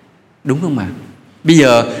 đúng không ạ? Bây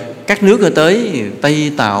giờ các nước ở tới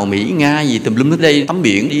Tây, Tàu, Mỹ, Nga gì tùm lum tới đây tắm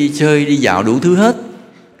biển, đi chơi, đi dạo đủ thứ hết,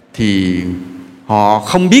 thì họ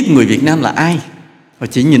không biết người Việt Nam là ai, họ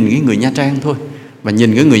chỉ nhìn cái người Nha Trang thôi. Và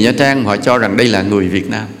nhìn cái người Nha Trang họ cho rằng đây là người Việt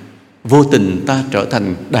Nam. Vô tình ta trở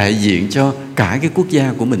thành đại diện cho cả cái quốc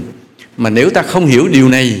gia của mình. Mà nếu ta không hiểu điều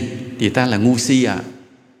này thì ta là ngu si ạ.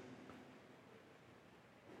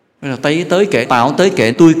 Tới kệ Tàu, tới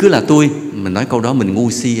kệ tôi cứ là tôi. Mình nói câu đó mình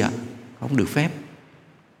ngu si ạ, không được phép.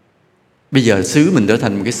 Bây giờ xứ mình trở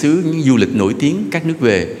thành một cái xứ du lịch nổi tiếng các nước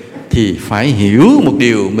về, thì phải hiểu một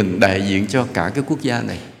điều, mình đại diện cho cả cái quốc gia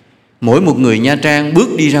này. Mỗi một người Nha Trang bước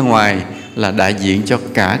đi ra ngoài là đại diện cho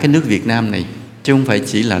cả cái nước Việt Nam này, chứ không phải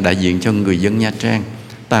chỉ là đại diện cho người dân Nha Trang.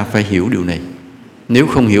 Ta phải hiểu điều này. Nếu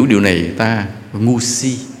không hiểu điều này, ta ngu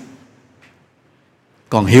si.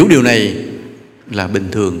 Còn hiểu điều này là bình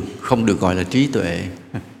thường, không được gọi là trí tuệ,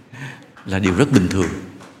 là điều rất bình thường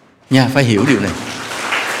nha. Phải hiểu điều này.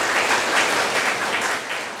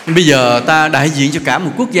 Bây giờ ta đại diện cho cả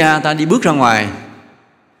một quốc gia, ta đi bước ra ngoài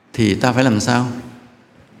thì ta phải làm sao?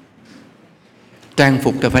 Trang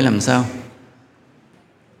phục ta phải làm sao?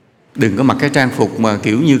 Đừng có mặc cái trang phục mà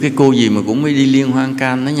kiểu như cái cô gì mà cũng mới đi liên hoan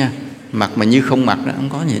cam đó nha. Mặc mà như không mặc đó, không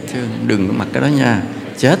có gì hết trơn. Đừng có mặc cái đó nha,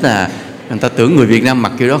 chết à. Người ta tưởng người Việt Nam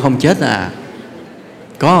mặc kiểu đó không chết à.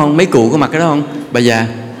 Có không? Mấy cụ có mặc cái đó không? Bà già,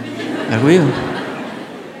 bà biết không?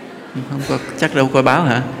 Không có, chắc đâu coi báo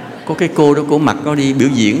hả? Có cái cô đó, cô mặc có đi biểu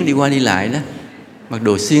diễn, đi qua đi lại đó, mặc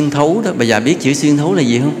đồ xuyên thấu đó. Bà già biết chữ xuyên thấu là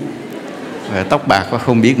gì không? Và tóc bạc quá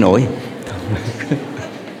không biết nổi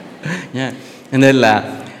nha. Nên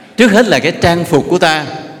là trước hết là cái trang phục của ta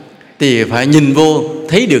thì phải nhìn vô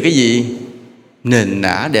thấy được cái gì nền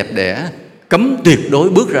nã đẹp đẽ. Cấm tuyệt đối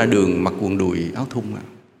bước ra đường mặc quần đùi áo thun.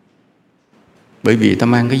 Bởi vì ta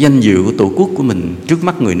mang cái danh dự của tổ quốc của mình trước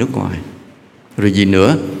mắt người nước ngoài. Rồi gì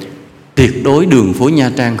nữa? Tuyệt đối đường phố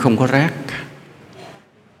Nha Trang không có rác.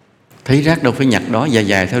 Thấy rác đâu phải nhặt đó, dài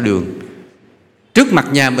dài theo đường. Trước mặt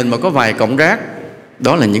nhà mình mà có vài cọng rác,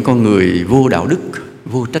 đó là những con người vô đạo đức,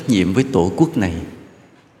 vô trách nhiệm với tổ quốc này.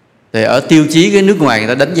 Thì ở tiêu chí cái nước ngoài người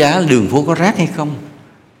ta đánh giá đường phố có rác hay không.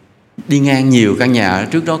 Đi ngang nhiều căn nhà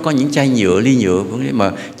trước đó có những chai nhựa, ly nhựa,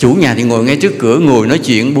 mà chủ nhà thì ngồi ngay trước cửa, ngồi nói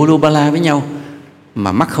chuyện bô lô ba la với nhau,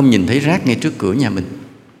 mà mắt không nhìn thấy rác ngay trước cửa nhà mình.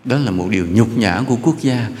 Đó là một điều nhục nhã của quốc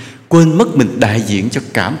gia. Quên mất mình đại diện cho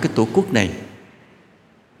cả một cái tổ quốc này,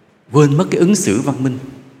 quên mất cái ứng xử văn minh.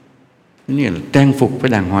 Như là trang phục phải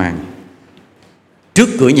đàng hoàng, trước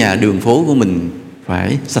cửa nhà đường phố của mình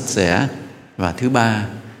phải sạch sẽ. Và thứ ba,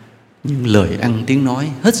 những lời ăn tiếng nói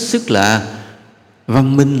hết sức là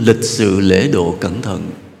văn minh, lịch sự, lễ độ, cẩn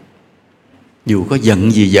thận. Dù có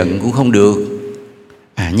giận gì giận cũng không được.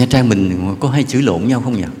 Nha Trang mình có hay chửi lộn nhau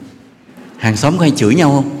không nhỉ? Hàng xóm có hay chửi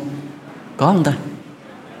nhau không? Có không ta?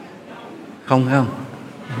 Không phải không?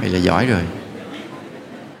 Vậy là giỏi rồi.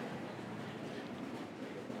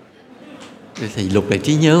 Thầy Lục lại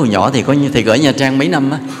trí nhớ hồi nhỏ thì có như thầy ở Nha Trang mấy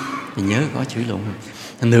năm á, thì nhớ có chửi lộn không?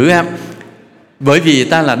 Thành nữ á, bởi vì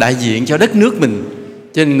ta là đại diện cho đất nước mình,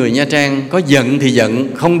 cho nên người Nha Trang có giận thì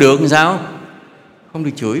giận, không được làm sao? Không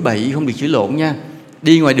được chửi bậy, không được chửi lộn nha.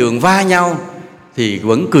 Đi ngoài đường va nhau thì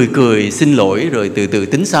vẫn cười cười xin lỗi rồi từ từ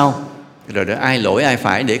tính sau. Rồi đó, ai lỗi ai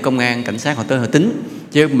phải để công an, cảnh sát họ tới họ tính.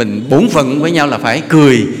 Chứ mình bổn phận với nhau là phải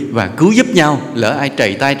cười và cứu giúp nhau. Lỡ ai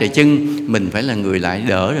trầy tay trầy chân, mình phải là người lại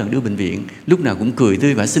đỡ rồi đưa bệnh viện. Lúc nào cũng cười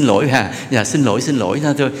tươi và xin lỗi ha. Dạ xin lỗi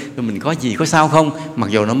thôi. Rồi mình có gì, có sao không? Mặc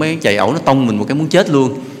dù nó mới chạy ẩu, nó tông mình một cái muốn chết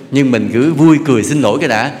luôn, nhưng mình cứ vui cười xin lỗi cái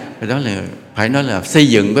đã. Rồi đó là phải nói là xây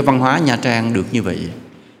dựng cái văn hóa Nha Trang được như vậy.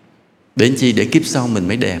 Đến chi để kiếp sau mình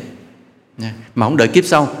mới đẹp. Mà không đợi kiếp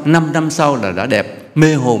sau, 5 năm sau là đã đẹp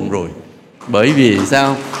mê hồn rồi. Bởi vì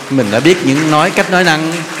sao? Mình đã biết những cách nói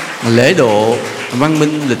năng, lễ độ, văn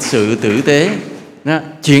minh, lịch sự, tử tế đó.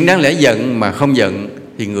 Chuyện đáng lẽ giận mà không giận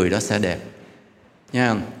thì người đó sẽ đẹp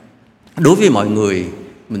nha. Đối với mọi người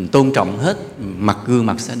mình tôn trọng hết, mặt gương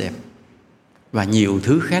mặt sẽ đẹp. Và nhiều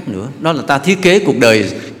thứ khác nữa. Đó là ta thiết kế cuộc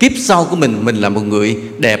đời kiếp sau của mình là một người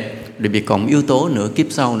đẹp. Rồi bị còn yếu tố nữa, kiếp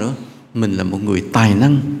sau nữa, mình là một người tài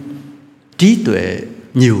năng, trí tuệ,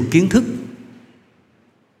 nhiều kiến thức.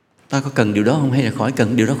 Ta có cần điều đó không, hay là khỏi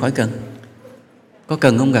cần điều đó? Khỏi cần. Có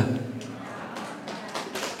cần không cần?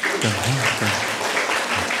 Cần.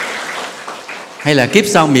 Hay là kiếp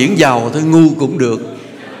sau miễn giàu thôi, ngu cũng được.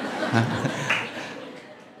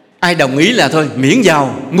 Ai đồng ý là thôi miễn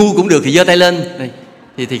giàu, ngu cũng được thì giơ tay lên.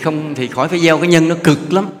 Thì không, thì khỏi phải gieo cái nhân nó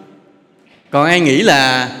cực lắm. Còn ai nghĩ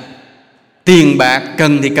là tiền bạc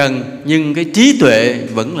cần thì cần, nhưng cái trí tuệ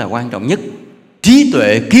vẫn là quan trọng nhất. Trí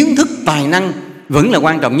tuệ, kiến thức, tài năng vẫn là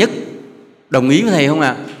quan trọng nhất. Đồng ý với thầy không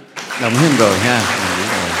ạ? Đồng ý không rồi ha?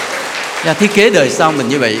 Và thiết kế đời sau mình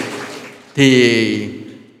như vậy thì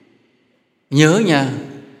nhớ nha,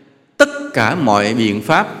 tất cả mọi biện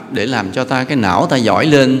pháp để làm cho ta cái não ta giỏi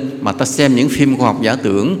lên mà ta xem những phim khoa học giả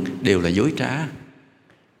tưởng đều là dối trá.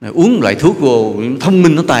 Uống loại thuốc vô thông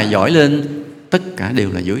minh nó tài giỏi lên, tất cả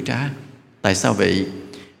đều là dối trá. Tại sao vậy?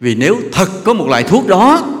 Vì nếu thật có một loại thuốc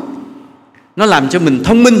đó nó làm cho mình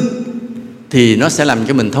thông minh thì nó sẽ làm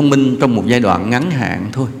cho mình thông minh trong một giai đoạn ngắn hạn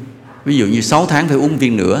thôi. Ví dụ như 6 tháng phải uống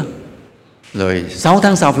viên nữa, Rồi 6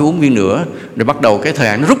 tháng sau phải uống viên nữa. Rồi bắt đầu cái thời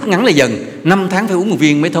hạn nó rút ngắn lại dần, 5 tháng phải uống một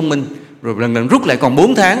viên mới thông minh. Rồi lần lần rút lại còn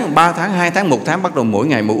 4 tháng, 3 tháng, 2 tháng, 1 tháng, bắt đầu mỗi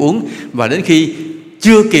ngày một uống. Và đến khi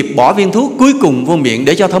chưa kịp bỏ viên thuốc cuối cùng vô miệng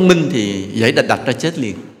để cho thông minh thì dãy đặt ra chết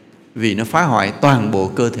liền. Vì nó phá hoại toàn bộ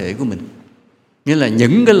cơ thể của mình. Nghĩa là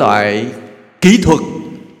những cái loại kỹ thuật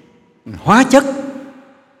hóa chất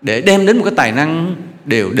để đem đến một cái tài năng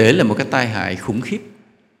đều để là một cái tai hại khủng khiếp.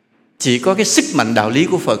 Chỉ có cái sức mạnh đạo lý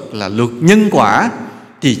của Phật là luật nhân quả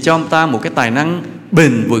thì cho ta một cái tài năng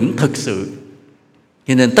bền vững thực sự.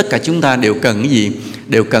 Cho nên tất cả chúng ta đều cần cái gì?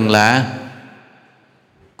 Đều cần là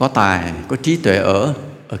có tài, có trí tuệ ở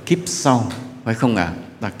kiếp sau, phải không ạ?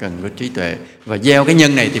 Ta cần có trí tuệ. Và gieo cái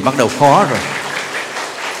nhân này thì bắt đầu khó rồi.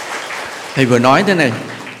 Thầy vừa nói thế này,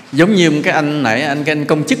 giống như cái anh nãy, anh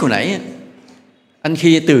công chức hồi nãy, anh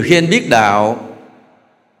từ khi anh biết đạo,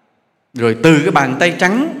 rồi từ cái bàn tay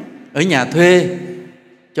trắng ở nhà thuê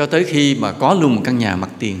cho tới khi mà có luôn một căn nhà mặt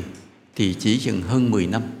tiền thì chỉ chừng hơn 10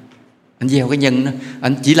 năm. Anh gieo cái nhân đó,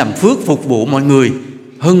 anh chỉ làm phước phục vụ mọi người,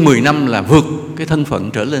 hơn 10 năm là vượt cái thân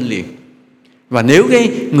phận trở lên liền. Và nếu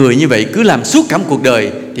cái người như vậy cứ làm suốt cả một cuộc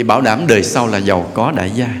đời thì bảo đảm đời sau là giàu có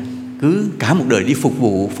đại gia. Cứ cả một đời đi phục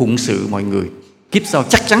vụ, phụng sự mọi người, kiếp sau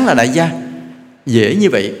chắc chắn là đại gia. Dễ như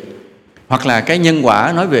vậy. Hoặc là cái nhân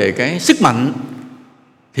quả, nói về cái sức mạnh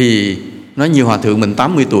thì nói nhiều hòa thượng mình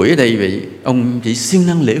 80 tuổi ở đây vậy, ông chỉ siêng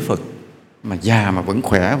năng lễ Phật mà già mà vẫn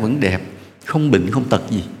khỏe, vẫn đẹp, không bệnh không tật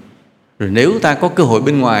gì. Rồi nếu ta có cơ hội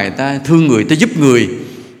bên ngoài, ta thương người, ta giúp người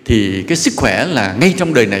thì cái sức khỏe là ngay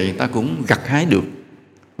trong đời này ta cũng gặt hái được.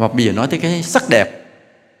 Và bây giờ nói tới cái sắc đẹp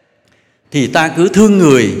thì ta cứ thương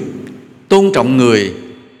người, tôn trọng người,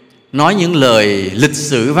 nói những lời lịch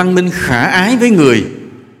sự văn minh khả ái với người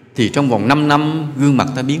thì trong vòng 5 năm gương mặt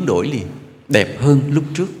ta biến đổi liền, đẹp hơn lúc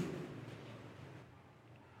trước.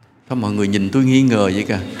 Sao mọi người nhìn tôi nghi ngờ vậy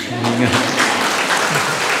cả?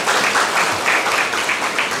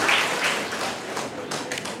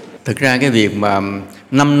 Thực ra cái việc mà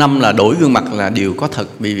 5 năm là đổi gương mặt là điều có thật,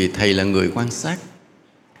 vì thầy là người quan sát.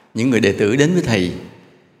 Những người đệ tử đến với thầy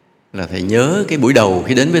là thầy nhớ cái buổi đầu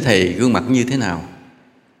khi đến với thầy gương mặt như thế nào,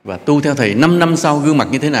 và tu theo thầy 5 năm sau gương mặt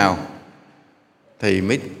như thế nào. Thầy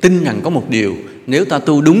mới tin rằng có một điều, nếu ta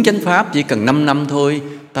tu đúng chánh pháp chỉ cần 5 năm thôi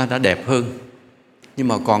ta đã đẹp hơn. Nhưng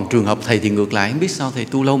mà còn trường hợp thầy thì ngược lại, không biết sao thầy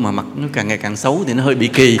tu lâu mà mặt nó càng ngày càng xấu thì nó hơi bị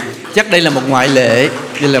kỳ. Chắc đây là một ngoại lệ,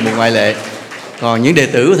 đây là một ngoại lệ. Còn những đệ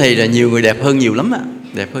tử của thầy là nhiều người đẹp hơn nhiều lắm á,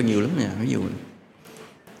 đẹp hơn nhiều lắm nha. Ví dụ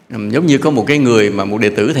giống như có một cái người mà một đệ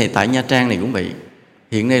tử thầy tại Nha Trang này cũng vậy.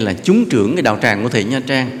 Hiện nay là chúng trưởng cái đạo tràng của thầy Nha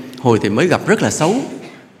Trang. Hồi thầy mới gặp rất là xấu,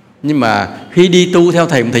 nhưng mà khi đi tu theo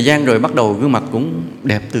thầy một thời gian rồi bắt đầu gương mặt cũng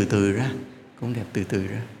đẹp từ từ ra, cũng đẹp từ từ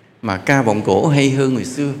ra. Mà ca vọng cổ hay hơn người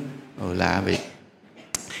xưa. Lạ vậy.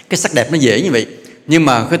 Cái sắc đẹp nó dễ như vậy, nhưng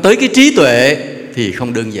mà tới cái trí tuệ thì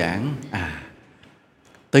không đơn giản.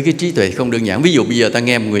 Tới cái trí tuệ không đơn giản. Ví dụ bây giờ ta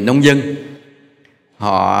nghe một người nông dân,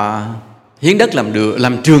 họ hiến đất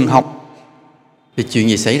làm trường học thì chuyện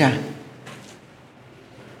gì xảy ra?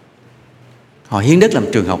 Họ hiến đất làm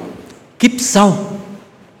trường học, kiếp sau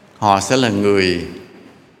họ sẽ là người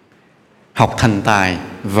học thành tài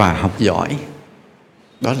và học giỏi.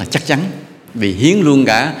 Đó là chắc chắn. Vì hiến luôn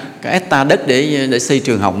cả hectare đất để xây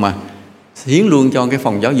trường học mà. Hiến luôn cho cái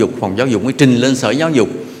phòng giáo dục mới trình lên sở giáo dục,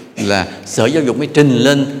 là sở giáo dục mới trình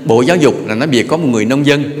lên bộ giáo dục, là nó bây giờ có một người nông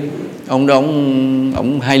dân,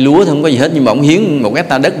 ông hai lúa thì không có gì hết, nhưng mà ông hiến 1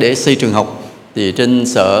 hectare đất để xây trường học. Thì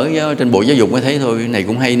trên bộ giáo dục mới thấy thôi, cái này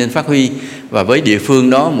cũng hay nên phát huy. Và với địa phương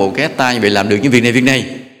đó 1 hectare như vậy làm được những việc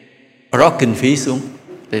này, rót kinh phí xuống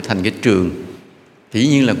để thành cái trường. Thì dĩ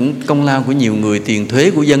nhiên là cũng công lao của nhiều người, tiền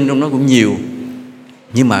thuế của dân trong đó cũng nhiều.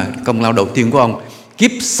 Nhưng mà công lao đầu tiên của ông,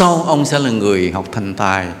 kiếp sau ông sẽ là người học thành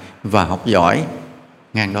tài và học giỏi.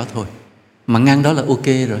 Ngang đó thôi. Mà ngang đó là ok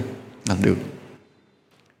rồi, là được.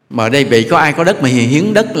 Mà ở đây vậy có ai có đất mà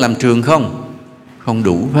hiến đất làm trường không? Không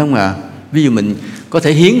đủ, phải không ạ? Ví dụ mình có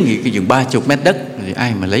thể hiến cái chừng 30 mét đất thì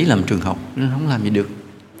ai mà lấy làm trường học, nó không làm gì được.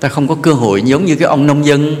 Ta không có cơ hội giống như cái ông nông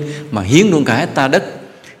dân mà hiến luôn cả hectare đất.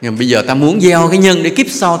 Nhưng bây giờ ta muốn gieo cái nhân để kiếp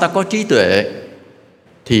sau ta có trí tuệ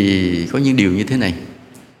thì có những điều như thế này.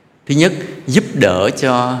 Thứ nhất, giúp đỡ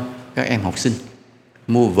cho các em học sinh,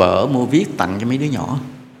 mua vở, mua viết tặng cho mấy đứa nhỏ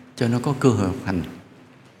cho nó có cơ hội học hành.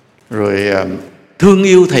 Rồi thương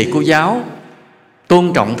yêu thầy cô giáo,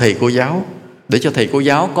 tôn trọng thầy cô giáo để cho thầy cô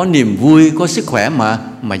giáo có niềm vui, có sức khỏe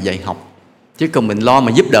mà dạy học. Chứ còn mình lo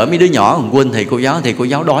mà giúp đỡ mấy đứa nhỏ còn quên thầy cô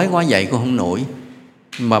giáo đói quá dạy cô không nổi.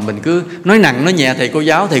 Mà mình cứ nói nặng nói nhẹ thầy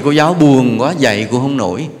cô giáo buồn quá dạy cô không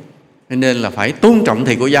nổi. Nên là phải tôn trọng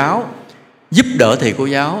thầy cô giáo, giúp đỡ thầy cô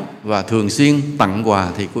giáo và thường xuyên tặng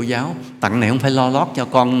quà thầy cô giáo. Tặng này không phải lo lót cho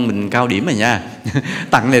con mình cao điểm rồi nha.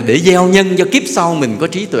 Tặng này để gieo nhân cho kiếp sau mình có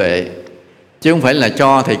trí tuệ, chứ không phải là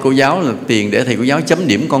cho thầy cô giáo là tiền để thầy cô giáo chấm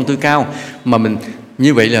điểm con tôi cao. Mà mình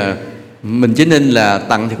như vậy là mình chỉ nên là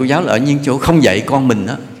tặng thầy cô giáo là ở những chỗ không dạy con mình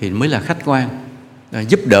đó, thì mới là khách quan.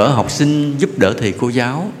 Giúp đỡ học sinh, giúp đỡ thầy cô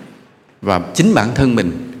giáo, và chính bản thân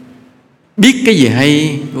mình biết cái gì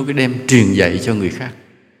hay có cái đem truyền dạy cho người khác.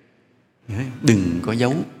 Đừng có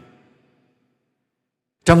giấu.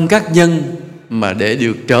 Trong các nhân mà để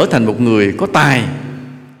được trở thành một người có tài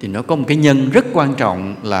thì nó có một cái nhân rất quan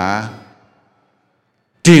trọng là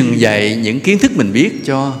truyền dạy những kiến thức mình biết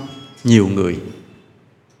cho nhiều người,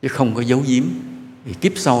 chứ không có giấu giếm. Thì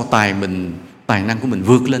kiếp sau tài năng của mình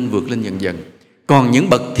vượt lên dần dần. Còn những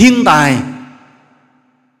bậc thiên tài,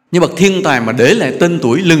 những bậc thiên tài mà để lại tên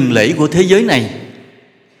tuổi lừng lẫy của thế giới này,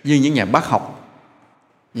 như những nhà bác học,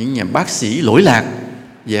 những nhà bác sĩ lỗi lạc,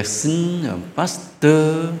 Giạc Sinh,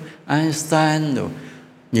 Pasteur, Einstein, rồi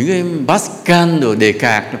những cái Pascal, rồi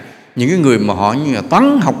Descartes, những cái người mà họ như là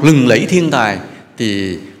toán học lừng lẫy thiên tài,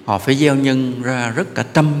 thì họ phải gieo nhân ra rất cả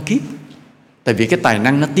trăm kiếp. Tại vì cái tài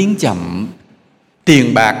năng nó tiến chậm.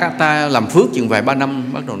 Tiền bạc ta làm phước chừng vài ba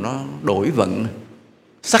năm bắt đầu nó đổi vận.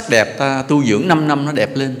 Sắc đẹp ta tu dưỡng 5 năm nó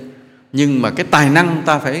đẹp lên. Nhưng mà cái tài năng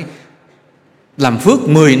ta phải làm phước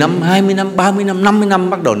 10 năm, 20 năm, 30 năm, 50 năm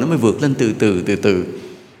bắt đầu nó mới vượt lên từ từ.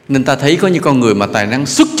 Nên ta thấy có những con người mà tài năng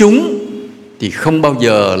xuất chúng thì không bao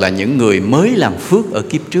giờ là những người mới làm phước ở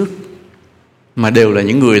kiếp trước, mà đều là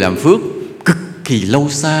những người làm phước cực kỳ lâu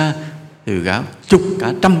xa, từ cả chục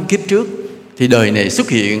cả trăm kiếp trước. Thì đời này xuất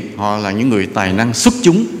hiện họ là những người tài năng xuất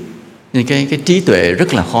chúng. Nên cái trí tuệ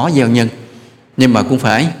rất là khó gieo nhân, nhưng mà cũng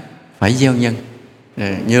phải gieo nhân.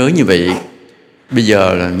 Nhớ như vậy. Bây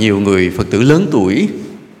giờ là nhiều người Phật tử lớn tuổi,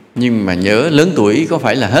 nhưng mà nhớ lớn tuổi có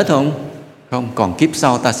phải là hết không? Không, còn kiếp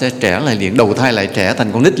sau ta sẽ trẻ lại liền, đầu thai lại trẻ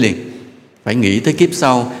thành con nít liền. Phải nghĩ tới kiếp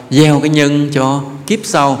sau, gieo cái nhân cho kiếp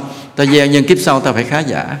sau. Ta gieo nhân kiếp sau ta phải khá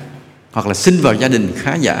giả, hoặc là sinh vào gia đình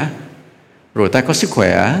khá giả, rồi ta có sức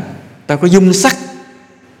khỏe, ta có dung sắc,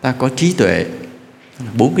 ta có trí tuệ.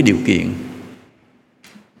 4 cái điều kiện.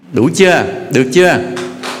 Đủ chưa? Được chưa?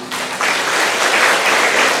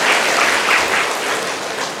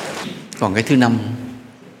 Còn cái thứ 5,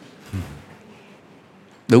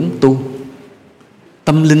 đúng, tu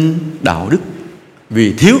tâm linh đạo đức.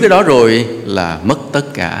 Vì thiếu cái đó rồi là mất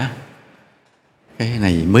tất cả. Cái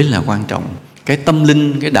này mới là quan trọng. Cái tâm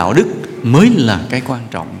linh, cái đạo đức mới là cái quan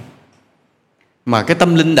trọng. Mà cái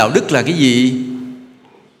tâm linh đạo đức là cái gì?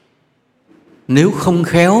 Nếu không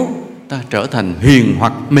khéo, ta trở thành huyền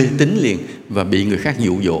hoặc mê tín liền và bị người khác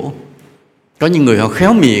dụ dỗ. Có những người họ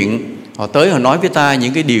khéo miệng, họ tới họ nói với ta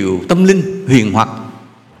những cái điều tâm linh, huyền hoặc,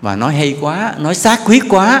 và nói hay quá, nói xác quyết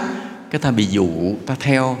quá, cái ta bị dụ, ta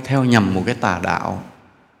theo nhầm một cái tà đạo.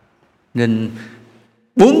 Nên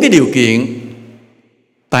 4 cái điều kiện: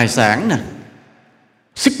 tài sản nè,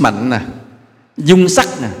 sức mạnh nè, dung sắc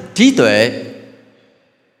nè, trí tuệ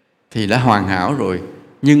thì đã hoàn hảo rồi.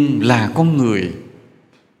 Nhưng là con người,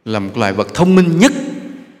 là một loài vật thông minh nhất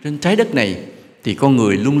trên trái đất này, thì con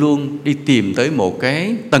người luôn luôn đi tìm tới một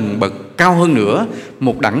cái tầng bậc cao hơn nữa,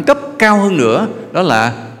 một đẳng cấp cao hơn nữa, đó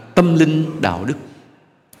là tâm linh đạo đức.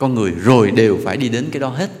 Con người rồi đều phải đi đến cái đó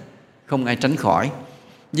hết, không ai tránh khỏi.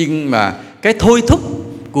 Nhưng mà cái thôi thúc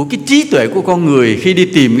của cái trí tuệ của con người khi đi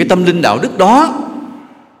tìm cái tâm linh đạo đức đó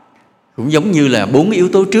cũng giống như là 4 cái yếu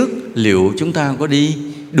tố trước. Liệu chúng ta có đi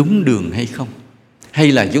đúng đường hay không?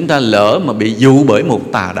 Hay là chúng ta lỡ mà bị dụ bởi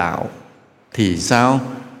một tà đạo thì sao?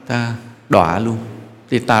 Ta đọa luôn.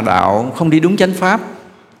 Thì tà đạo không đi đúng chánh pháp,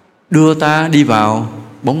 đưa ta đi vào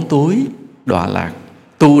bóng tối, đọa lạc.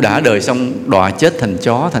 Tu đã đời xong đọa chết thành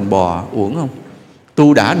chó, thành bò, uổng không?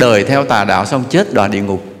 Tu đã đời theo tà đạo xong chết đọa địa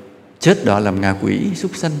ngục, chết đọa làm ngạ quỷ,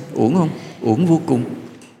 súc sanh, uổng không? Uổng vô cùng.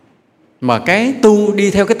 Mà cái tu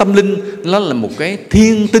đi theo cái tâm linh, nó là một cái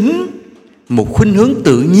thiên tính, một khuynh hướng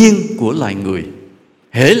tự nhiên của loài người.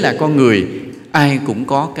 Hễ là con người, ai cũng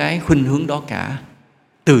có cái khuynh hướng đó cả.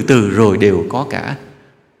 Từ từ rồi đều có cả.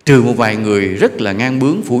 Trừ một vài người rất là ngang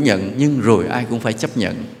bướng phủ nhận, nhưng rồi ai cũng phải chấp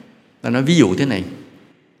nhận. Ta nói ví dụ thế này.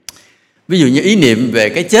 Ví dụ như ý niệm về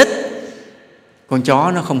cái chết, con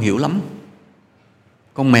chó nó không hiểu lắm,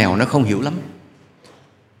 con mèo nó không hiểu lắm.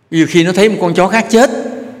 Ví dụ khi nó thấy một con chó khác chết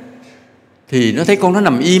thì nó thấy con nó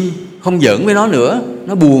nằm im, không giỡn với nó nữa,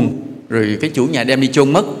 nó buồn, rồi cái chủ nhà đem đi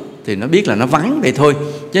chôn mất, thì nó biết là nó vắng vậy thôi,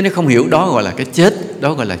 chứ nó không hiểu đó gọi là cái chết,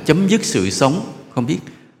 đó gọi là chấm dứt sự sống. Không biết.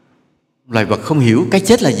 Loài vật không hiểu cái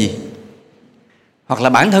chết là gì. Hoặc là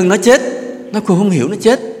bản thân nó chết, nó cũng không hiểu nó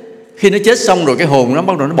chết. Khi nó chết xong rồi cái hồn nó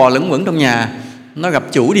bắt đầu nó bò lững quẩn trong nhà, nó gặp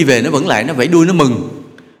chủ đi về nó vẫn lại, nó vẫy đuôi nó mừng.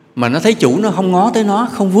 Mà nó thấy chủ nó không ngó tới nó,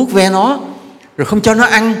 không vuốt ve nó, rồi không cho nó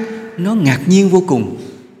ăn, nó ngạc nhiên vô cùng.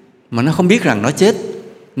 Mà nó không biết rằng nó chết.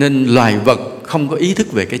 Nên loài vật không có ý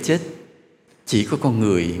thức về cái chết. Chỉ có con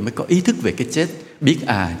người mới có ý thức về cái chết. Biết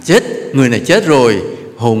chết, người này chết rồi,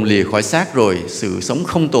 hồn lìa khỏi xác rồi, sự sống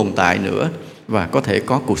không tồn tại nữa, và có thể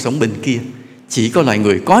có cuộc sống bên kia. Chỉ có loài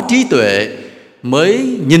người có trí tuệ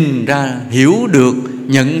mới nhìn ra, hiểu được,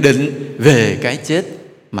 nhận định về cái chết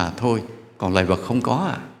mà thôi. Còn loài vật không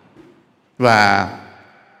có Và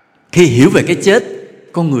khi hiểu về cái chết,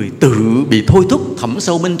 con người tự bị thôi thúc thẩm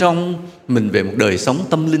sâu bên trong mình về một đời sống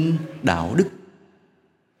tâm linh, đạo đức.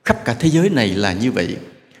 Khắp cả thế giới này là như vậy.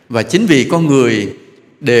 Và chính vì con người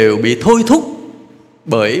đều bị thôi thúc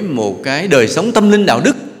bởi một cái đời sống tâm linh đạo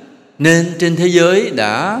đức, nên trên thế giới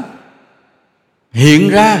đã hiện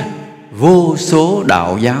ra vô số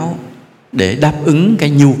đạo giáo để đáp ứng cái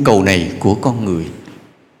nhu cầu này của con người.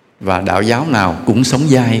 Và đạo giáo nào cũng sống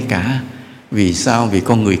dai cả. Vì sao? Vì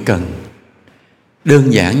con người cần.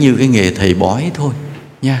 Đơn giản như cái nghề thầy bói thôi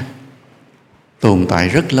nha. Tồn tại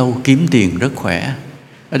rất lâu, kiếm tiền rất khỏe.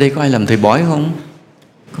 Ở đây có ai làm thầy bói không?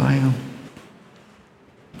 Có ai không?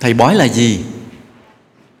 Thầy bói là gì?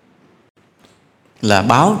 Là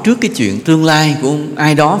báo trước cái chuyện tương lai của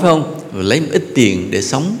ai đó, phải không? Rồi lấy một ít tiền để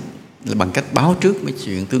sống, là bằng cách báo trước mấy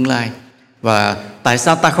chuyện tương lai. Và tại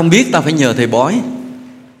sao ta không biết, ta phải nhờ thầy bói?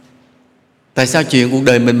 Tại sao chuyện cuộc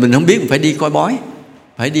đời mình không biết, mình phải đi coi bói,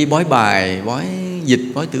 phải đi bói bài, bói dịch,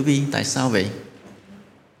 bói tử vi? Tại sao vậy?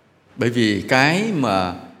 Bởi vì cái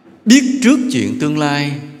mà biết trước chuyện tương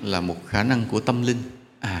lai là một khả năng của tâm linh.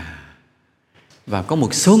 Và có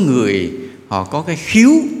một số người họ có cái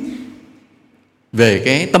khiếu về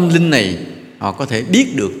cái tâm linh này, họ có thể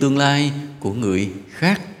biết được tương lai của người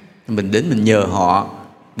khác. Mình đến mình nhờ họ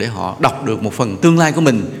để họ đọc được một phần tương lai của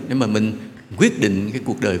mình, để mà mình quyết định cái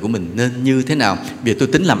cuộc đời của mình nên như thế nào. Bây giờ tôi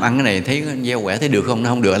tính làm ăn cái này, thấy gieo quẻ thấy được không? Nó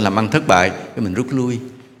không được, anh làm ăn thất bại, cái mình rút lui.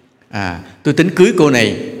 Tôi tính cưới cô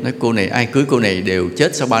này, nói cô này ai cưới cô này đều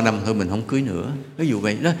chết sau 3 năm, thôi mình không cưới nữa. Ví dụ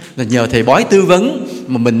vậy đó, là nhờ thầy bói tư vấn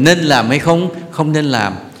mà mình nên làm hay không nên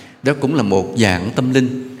làm. Đó cũng là một dạng tâm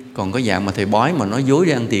linh. Còn có dạng mà thầy bói mà nói dối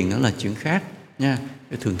để ăn tiền, đó là chuyện khác nha.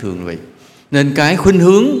 Thường là vậy. Nên cái khuynh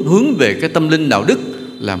hướng về cái tâm linh đạo đức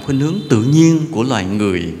là khuynh hướng tự nhiên của loài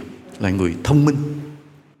người thông minh.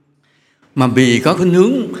 Mà vì có khuynh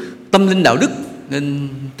hướng tâm linh đạo đức nên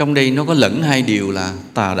trong đây nó có lẫn hai điều là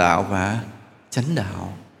tà đạo và chánh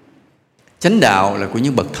đạo. Chánh đạo là của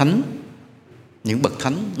những bậc thánh. Những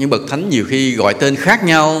bậc thánh nhiều khi gọi tên khác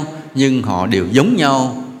nhau nhưng họ đều giống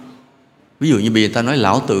nhau. Ví dụ như bây giờ ta nói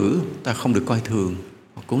lão tử, ta không được coi thường,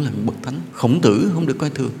 họ cũng là một bậc thánh. Khổng Tử không được coi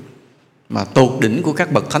thường. Mà tột đỉnh của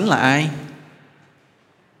các bậc thánh là ai?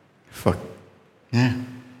 Phật nha.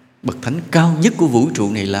 Bậc thánh cao nhất của vũ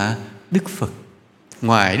trụ này là Đức Phật.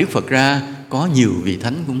 Ngoài Đức Phật ra có nhiều vị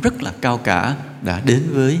thánh cũng rất là cao cả đã đến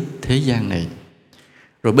với thế gian này.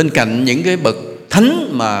 Rồi bên cạnh những cái bậc thánh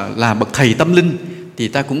mà là bậc thầy tâm linh thì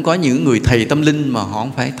ta cũng có những người thầy tâm linh mà họ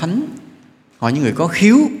không phải thánh. Họ những người có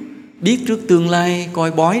khiếu, biết trước tương lai,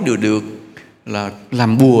 coi bói được, là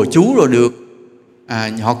làm bùa chú rồi được.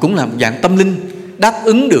 Họ cũng là một dạng tâm linh, đáp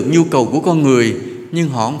ứng được nhu cầu của con người, nhưng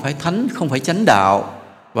họ không phải thánh, không phải chánh đạo.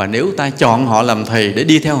 Và nếu ta chọn họ làm thầy để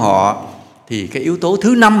đi theo họ thì cái yếu tố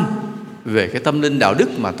thứ 5 về cái tâm linh đạo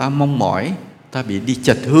đức mà ta mong mỏi, ta bị đi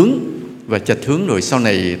chệch hướng. Và chệch hướng rồi sau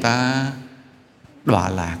này ta đọa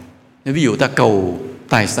lạc. Ví dụ ta cầu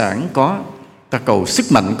tài sản có, ta cầu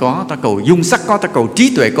sức mạnh có, ta cầu dung sắc có, ta cầu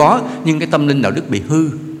trí tuệ có, nhưng cái tâm linh đạo đức bị hư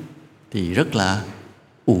thì rất là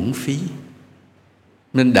uổng phí.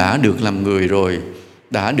 Nên đã được làm người rồi,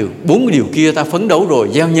 đã được 4 cái điều kia ta phấn đấu rồi,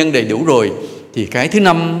 gieo nhân đầy đủ rồi, thì cái thứ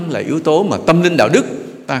 5 là yếu tố mà tâm linh đạo đức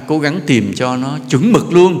ta cố gắng tìm cho nó chuẩn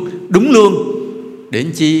mực luôn, đúng luôn.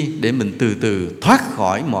 Đến chi? Để mình từ từ thoát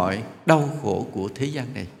khỏi mọi đau khổ của thế gian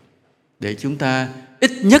này, để chúng ta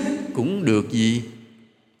ít nhất cũng được gì?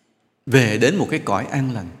 Về đến một cái cõi an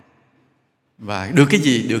lành. Và được cái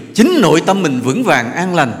gì? Được chính nội tâm mình vững vàng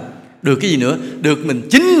an lành. Được cái gì nữa? Được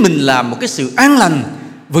chính mình làm một cái sự an lành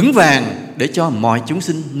vững vàng để cho mọi chúng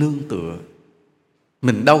sinh nương tựa.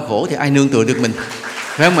 Mình đau khổ thì ai nương tựa được mình?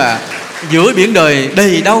 Phải không ạ? Giữa biển đời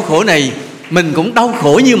đầy đau khổ này, mình cũng đau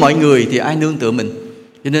khổ như mọi người thì ai nương tựa mình?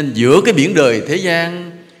 Cho nên giữa cái biển đời thế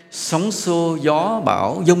gian sóng xô, gió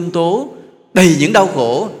bão, giông tố, đầy những đau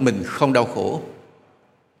khổ, mình không đau khổ,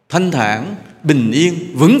 thanh thản, bình yên,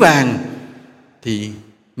 vững vàng, thì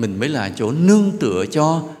mình mới là chỗ nương tựa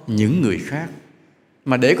cho những người khác.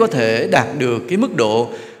 Mà để có thể đạt được cái mức độ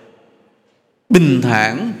bình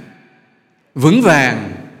thản, vững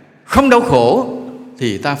vàng, không đau khổ,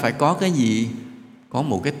 thì ta phải có cái gì? có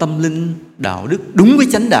một cái tâm linh đạo đức đúng với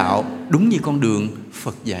chánh đạo, đúng như con đường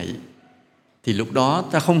Phật dạy, thì lúc đó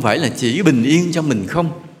ta không phải là chỉ bình yên cho mình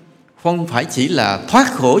không phải chỉ là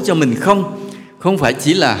thoát khổ cho mình không phải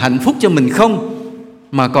chỉ là hạnh phúc cho mình không,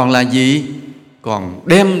 mà còn là gì? Còn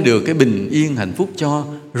đem được cái bình yên hạnh phúc cho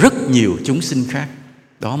rất nhiều chúng sinh khác.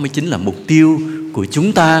 Đó mới chính là mục tiêu của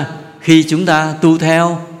chúng ta khi chúng ta tu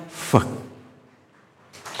theo Phật.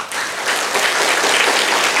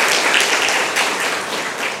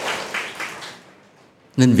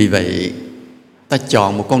 Nên vì vậy, ta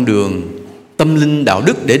chọn một con đường tâm linh đạo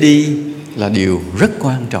đức để đi là điều rất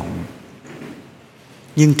quan trọng.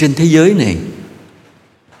 Nhưng trên thế giới này,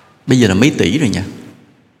 bây giờ là mấy tỷ rồi nha,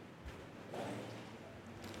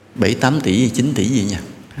 7-8 tỷ, 9 tỷ gì nha,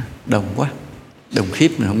 đông quá, đông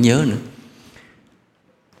khiếp mình không nhớ nữa.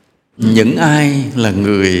 Những ai là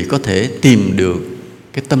người có thể tìm được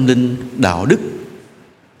cái tâm linh đạo đức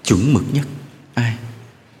chuẩn mực nhất? Ai?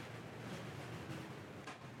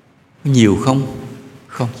 Nhiều không?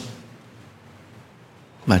 Không.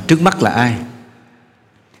 Mà trước mắt là ai?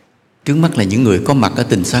 Trước mắt là những người có mặt ở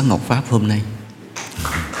Tình Xá Ngọc Pháp hôm nay.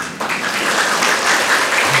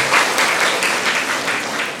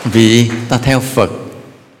 Vì ta theo Phật,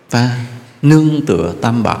 ta nương tựa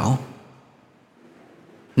Tam Bảo,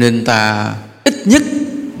 nên ta ít nhất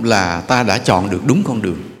là ta đã chọn được đúng con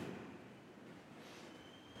đường.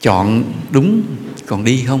 Chọn đúng, còn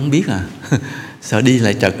đi không biết à. Sợ đi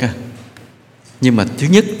lại trật à. Nhưng mà thứ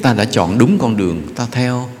nhất ta đã chọn đúng con đường, ta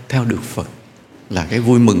theo được Phật, là cái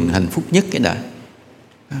vui mừng hạnh phúc nhất cái đã.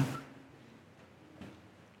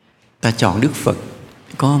 Ta chọn Đức Phật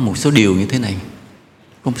có một số điều như thế này,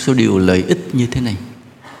 có một số điều lợi ích như thế này.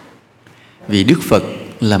 Vì Đức Phật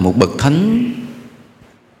là một bậc thánh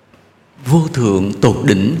vô thượng tột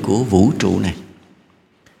đỉnh của vũ trụ này,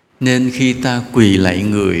 nên khi ta quỳ lạy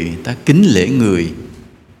người, ta kính lễ người,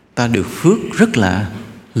 ta được phước rất là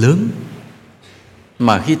lớn.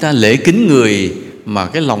 Mà khi ta lễ kính người mà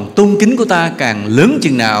cái lòng tôn kính của ta càng lớn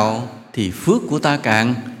chừng nào thì phước của ta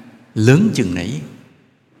càng lớn chừng nấy.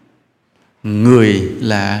 Người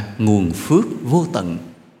là nguồn phước vô tận.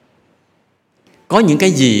 Có những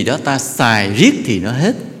cái gì đó ta xài riết thì nó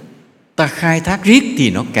hết, ta khai thác riết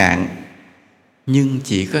thì nó cạn. Nhưng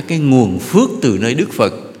chỉ có cái nguồn phước từ nơi Đức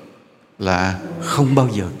Phật là không bao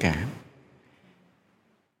giờ cạn.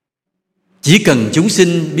 Chỉ cần chúng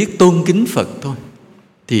sinh biết tôn kính Phật thôi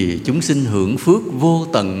thì chúng sinh hưởng phước vô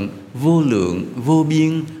tận, vô lượng, vô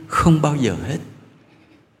biên, không bao giờ hết.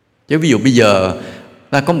 Chứ ví dụ bây giờ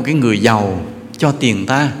ta có một cái người giàu cho tiền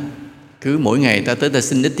ta, cứ mỗi ngày ta tới ta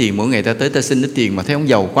xin ít tiền, mỗi ngày ta tới ta xin ít tiền, mà thấy ông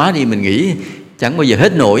giàu quá đi, mình nghĩ chẳng bao giờ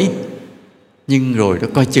hết nổi. Nhưng rồi đó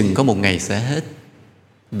coi chừng có một ngày sẽ hết.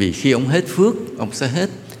 Vì khi ông hết phước, ông sẽ hết.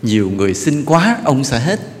 Nhiều người xin quá, ông sẽ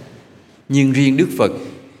hết. Nhưng riêng Đức Phật,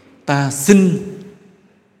 ta xin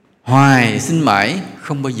hoài, xin mãi,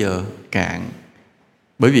 không bao giờ cạn.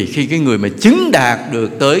 Bởi vì khi cái người mà chứng đạt được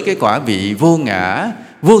tới cái quả vị vô ngã,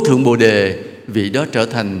 vô thượng Bồ Đề, vị đó trở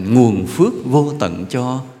thành nguồn phước vô tận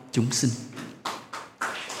cho chúng sinh.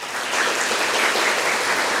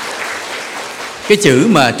 Cái chữ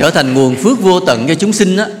mà trở thành nguồn phước vô tận cho chúng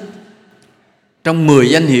sinh á, trong 10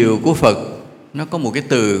 danh hiệu của Phật, nó có một cái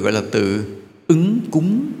từ gọi là từ ứng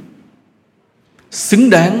cúng, xứng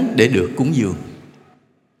đáng để được cúng dường.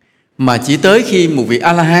 Mà chỉ tới khi một vị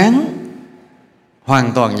A-la-hán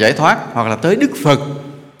hoàn toàn giải thoát hoặc là tới Đức Phật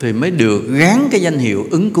thì mới được gán cái danh hiệu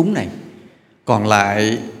ứng cúng này. Còn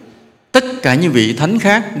lại tất cả những vị thánh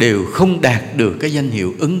khác đều không đạt được cái danh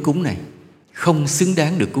hiệu ứng cúng này, không xứng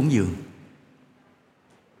đáng được cúng dường.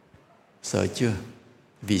 Sợ chưa?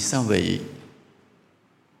 Vì sao vậy?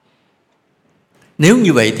 Nếu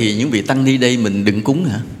như vậy thì những vị tăng ni đây mình đừng cúng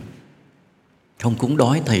hả? Không cúng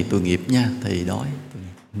đói thầy tội nghiệp nha, thầy đói.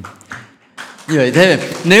 Như vậy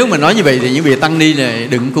thế nếu mà nói như vậy thì những vị tăng ni này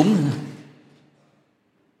đừng cúng.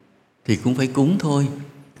 Thì cũng phải cúng thôi,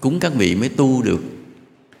 cúng các vị mới tu được.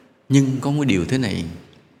 Nhưng có một điều thế này,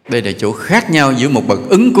 đây là chỗ khác nhau giữa một bậc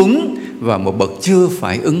ứng cúng và một bậc chưa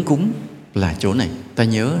phải ứng cúng, là chỗ này ta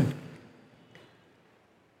nhớ.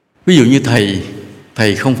 Ví dụ như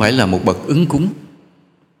thầy không phải là một bậc ứng cúng.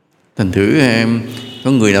 Thành thử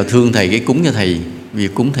có người nào thương thầy cái cúng cho thầy, vì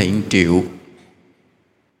cúng thầy 1 triệu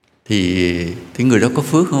thì người đó có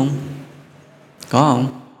phước không? Có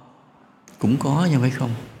không? Cũng có nha, phải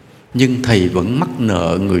không? Nhưng thầy vẫn mắc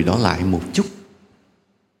nợ người đó lại một chút.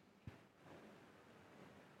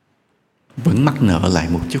 Vẫn mắc nợ lại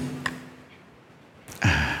một chút.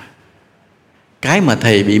 Cái mà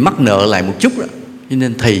thầy bị mắc nợ lại một chút đó, cho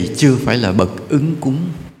nên thầy chưa phải là bậc ứng cúng.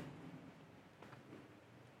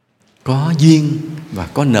 Có duyên và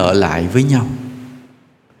có nợ lại với nhau.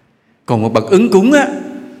 Còn một bậc ứng cúng á,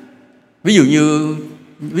 ví dụ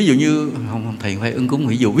như không thầy không phải ứng cúng,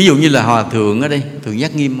 ví dụ như là hòa thượng ở đây, thượng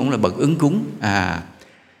Giác Nghiêm, ông là bậc ứng cúng.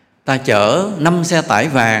 Ta chở 5 xe tải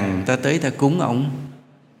vàng, ta tới ta cúng ông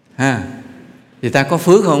ha, thì ta có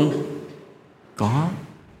phước không? Có.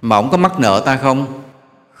 Mà ông có mắc nợ ta không?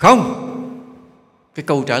 Không. Cái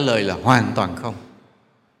câu trả lời là hoàn toàn không.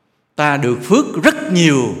 Ta được phước rất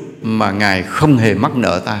nhiều mà Ngài không hề mắc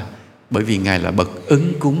nợ ta, bởi vì Ngài là bậc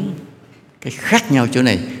ứng cúng. Cái khác nhau chỗ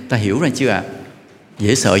này, ta hiểu ra chưa ạ?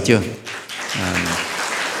 Dễ sợ chưa?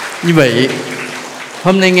 Như vậy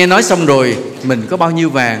hôm nay nghe nói xong rồi, mình có bao nhiêu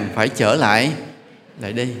vàng phải trở lại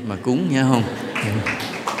đây mà cúng nha không?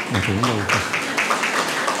 Mà thưởng đâu không?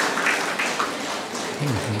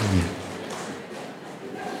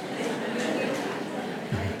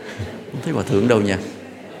 Không thấy hòa thượng đâu nha.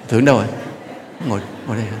 Thượng đâu rồi? Ngồi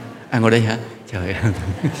đây hả? Ngồi đây hả? Trời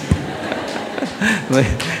ơi.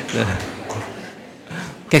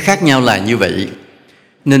 Cái khác nhau là như vậy.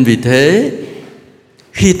 Nên vì thế,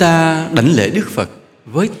 khi ta đảnh lễ Đức Phật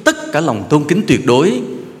với tất cả lòng tôn kính tuyệt đối,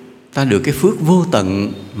 ta được cái phước vô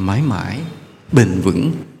tận, mãi mãi, bền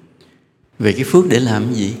vững. Về cái phước để làm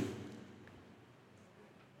cái gì?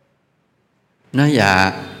 Nói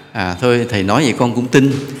dạ, thôi thầy nói vậy con cũng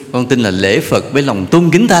tin. Con tin là lễ Phật với lòng tôn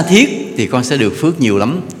kính tha thiết thì con sẽ được phước nhiều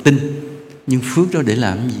lắm, tin. Nhưng phước đó để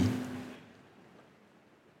làm cái gì?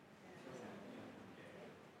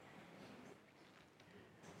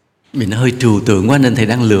 Mình nó hơi trừu tượng quá nên thầy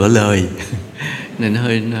đang lựa lời. Nên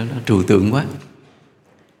nó trừu tượng quá.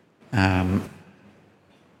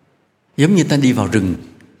 Giống như ta đi vào rừng,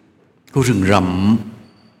 có rừng rậm.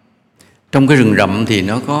 Trong cái rừng rậm thì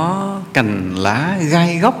nó có cành lá,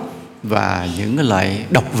 gai góc và những cái loại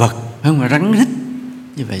độc vật, không mà rắn rít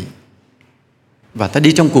như vậy. Và ta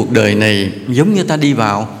đi trong cuộc đời này giống như ta đi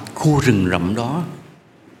vào khu rừng rậm đó,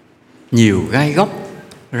 nhiều gai góc,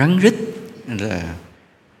 rắn rít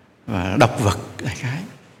và độc vật đại khái.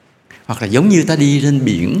 Hoặc là giống như ta đi lên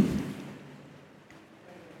biển,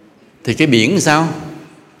 thì cái biển sao?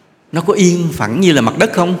 Nó có yên phẳng như là mặt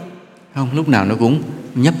đất không? Không, lúc nào nó cũng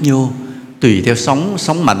nhấp nhô. Tùy theo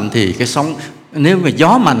sóng mạnh thì cái sóng, nếu mà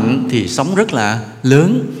gió mạnh thì sóng rất là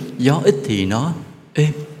lớn, gió ít thì nó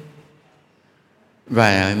êm.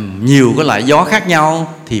 Và nhiều cái loại gió khác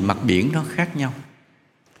nhau thì mặt biển nó khác nhau.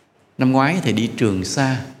 Năm ngoái thì đi Trường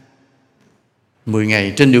Sa, 10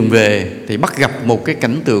 ngày trên đường về thì bắt gặp một cái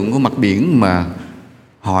cảnh tượng của mặt biển mà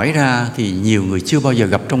hỏi ra thì nhiều người chưa bao giờ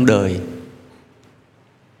gặp trong đời.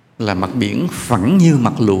 Là mặt biển phẳng như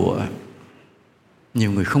mặt lụa.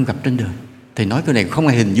 Nhiều người không gặp trên đời. Thầy nói cái này không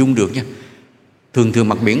ai hình dung được nha. Thường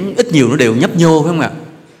mặt biển ít nhiều nó đều nhấp nhô, phải không ạ?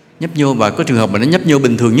 Nhấp nhô, và có trường hợp mà nó nhấp nhô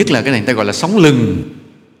bình thường nhất là cái này người ta gọi là sóng lừng.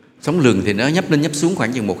 Sóng lừng thì nó nhấp lên nhấp xuống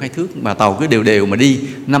khoảng chừng 1-2 thước, mà tàu cứ đều mà đi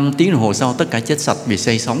 5 tiếng đồng hồ sau tất cả chết sạch vì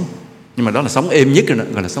xây sóng. Nhưng mà đó là sóng êm nhất rồi đó,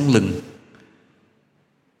 gọi là sóng lừng.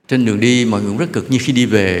 Trên đường đi mọi người cũng rất cực, như khi đi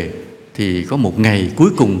về thì có một ngày cuối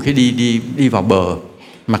cùng khi đi vào bờ,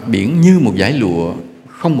 mặt biển như một dải lụa,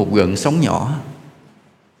 không một gợn sóng nhỏ.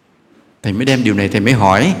 Thầy mới đem điều này, thầy mới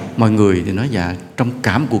hỏi mọi người thì nói dạ trong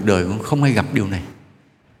cả một cuộc đời cũng không ai gặp điều này,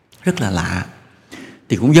 rất là lạ.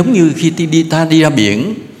 Thì cũng giống như khi ta đi ra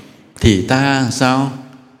biển thì ta sao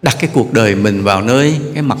đặt cái cuộc đời mình vào nơi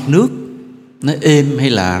cái mặt nước nó êm hay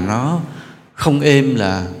là nó không êm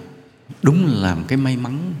là đúng là làm cái may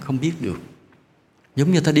mắn không biết được.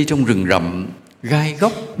 Giống như ta đi trong rừng rậm, gai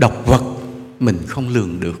góc, độc vật mình không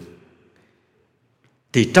lường được.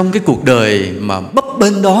 Thì trong cái cuộc đời mà bấp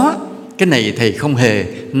bênh đó, cái này thầy không hề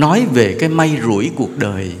nói về cái may rủi cuộc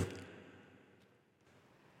đời.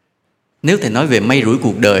 Nếu thầy nói về may rủi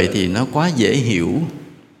cuộc đời thì nó quá dễ hiểu.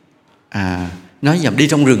 Nói dầm đi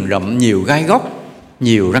trong rừng rậm nhiều gai góc,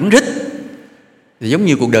 nhiều rắn rít, thì giống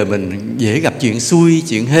như cuộc đời mình dễ gặp chuyện xui,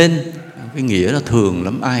 chuyện hên. Cái nghĩa nó thường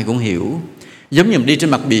lắm, ai cũng hiểu. Giống như mình đi trên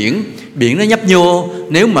mặt biển, biển nó nhấp nhô,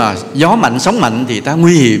 nếu mà gió mạnh, sóng mạnh thì ta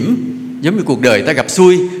nguy hiểm. Giống như cuộc đời ta gặp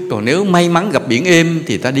xui, còn nếu may mắn gặp biển êm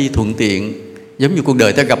thì ta đi thuận tiện. Giống như cuộc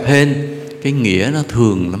đời ta gặp hên. Cái nghĩa nó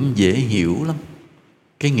thường lắm, dễ hiểu lắm.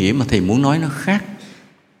 Cái nghĩa mà thầy muốn nói nó khác.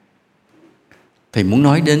 Thầy muốn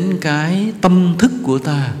nói đến cái tâm thức của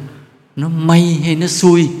ta, nó may hay nó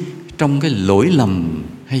xui trong cái lỗi lầm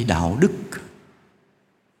hay đạo đức.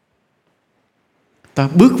 Ta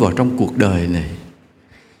bước vào trong cuộc đời này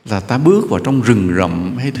là ta bước vào trong rừng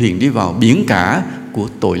rậm hay thuyền đi vào biển cả của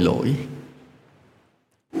tội lỗi.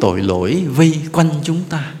 Tội lỗi vây quanh chúng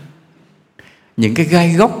ta. Những cái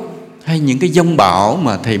gai góc hay những cái giông bão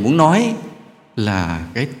mà thầy muốn nói là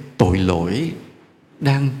cái tội lỗi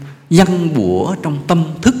đang giăng bủa trong tâm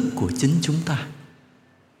thức của chính chúng ta.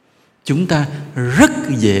 chúng ta rất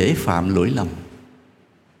dễ phạm lỗi lầm.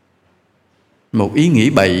 Một ý nghĩ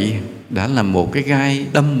bậy đã là một cái gai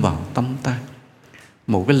đâm vào tâm ta.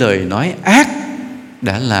 Một cái lời nói ác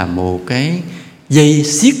đã là một cái dây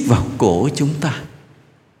xiết vào cổ chúng ta.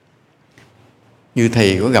 Như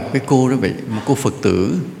thầy có gặp cái cô đó vậy, một cô Phật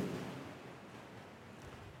tử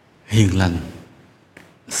hiền lành,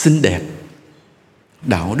 xinh đẹp,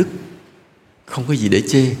 đạo đức, không có gì để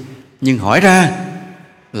chê. Nhưng hỏi ra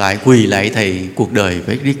lại quỳ lại thầy, cuộc đời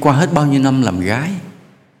phải đi qua hết bao nhiêu năm làm gái,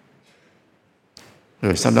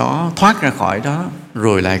 rồi sau đó thoát ra khỏi đó,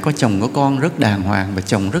 rồi lại có chồng có con rất đàng hoàng, và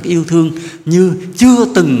chồng rất yêu thương như chưa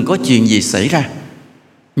từng có chuyện gì xảy ra.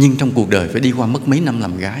 Nhưng trong cuộc đời phải đi qua mất mấy năm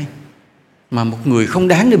làm gái. Mà một người không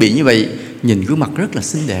đáng để bị như vậy, nhìn gương mặt rất là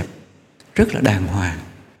xinh đẹp, rất là đàng hoàng,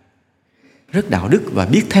 rất đạo đức và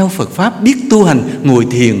biết theo Phật Pháp, biết tu hành, ngồi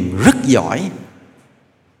thiền rất giỏi,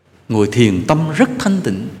 ngồi thiền tâm rất thanh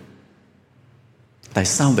tịnh. Tại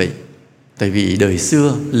sao vậy? Tại vì đời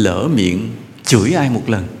xưa lỡ miệng chửi ai một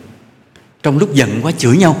lần, trong lúc giận quá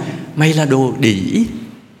chửi nhau, mày là đồ đĩ.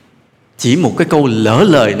 Chỉ một cái câu lỡ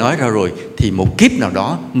lời nói ra rồi thì một kiếp nào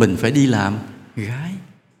đó mình phải đi làm gái.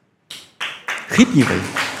 Khiếp như vậy.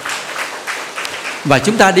 Và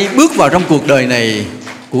chúng ta đi bước vào trong cuộc đời này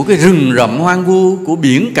của cái rừng rậm hoang vu, của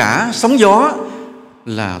biển cả sóng gió,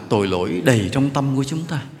 là tội lỗi đầy trong tâm của chúng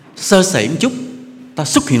ta. Sơ sẩy một chút, ta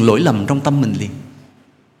xuất hiện lỗi lầm trong tâm mình liền.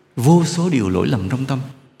 Vô số điều lỗi lầm trong tâm.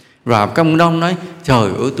 Và công đông nói,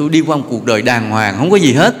 trời ơi, tôi đi qua một cuộc đời đàng hoàng, không có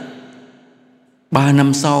gì hết. 3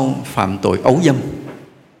 năm sau phạm tội ấu dâm,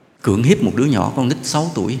 cưỡng hiếp một đứa nhỏ con nít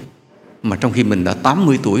 6 tuổi, mà trong khi mình đã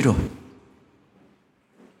 80 tuổi rồi.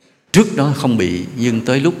 Trước đó không bị, nhưng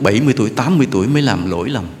tới lúc 70 tuổi, 80 tuổi mới làm lỗi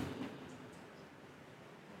lầm.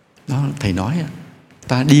 Đó, thầy nói,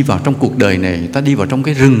 ta đi vào trong cuộc đời này, ta đi vào trong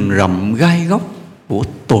cái rừng rậm gai góc của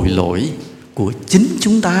tội lỗi của chính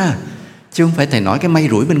chúng ta, chứ không phải thầy nói cái may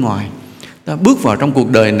rủi bên ngoài. Ta bước vào trong cuộc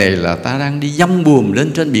đời này là ta đang đi dăm buồm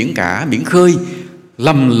lên trên biển cả, biển khơi,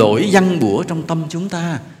 lầm lỗi văng bủa trong tâm chúng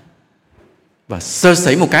ta. Và sơ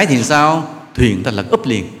sẩy một cái thì sao? Thuyền ta lật úp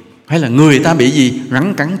liền. Hay là người ta bị gì?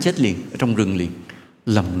 Rắn cắn chết liền, ở trong rừng liền.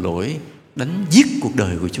 Lầm lỗi đánh giết cuộc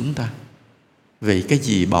đời của chúng ta. Vậy cái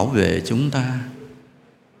gì bảo vệ chúng ta?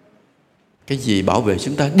 Cái gì bảo vệ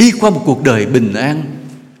chúng ta đi qua một cuộc đời bình an,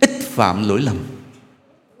 ít phạm lỗi lầm?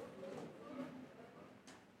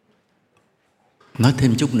 Nói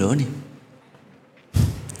thêm chút nữa đi,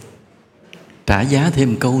 trả giá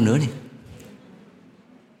thêm câu nữa đi.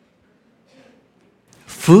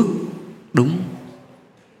 Phước đúng,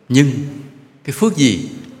 nhưng cái phước gì?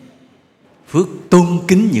 Phước tôn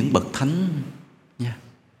kính những bậc thánh nha.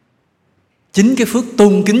 Chính cái phước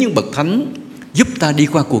tôn kính những bậc thánh giúp ta đi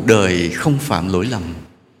qua cuộc đời không phạm lỗi lầm.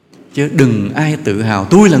 Chứ đừng ai tự hào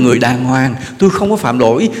tôi là người đàng hoàng, tôi không có phạm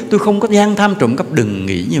lỗi, tôi không có gian tham trộm cắp. Đừng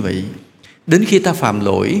nghĩ như vậy. Đến khi ta phạm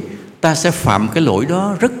lỗi, ta sẽ phạm cái lỗi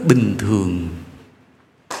đó rất bình thường,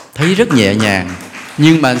 thấy rất nhẹ nhàng.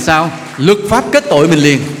 Nhưng mà sao? Luật pháp kết tội mình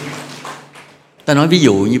liền. Ta nói ví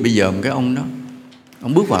dụ như bây giờ một cái ông đó,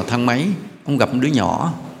 ông bước vào thang máy, ông gặp một đứa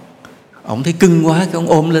nhỏ, ông thấy cưng quá, cái ông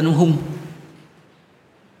ôm lên ông hung.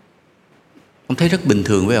 Ông thấy rất bình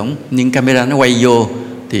thường với ông, nhưng camera nó quay vô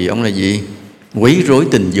thì ông là gì? Quấy rối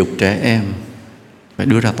tình dục trẻ em, phải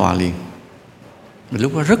đưa ra tòa liền. Và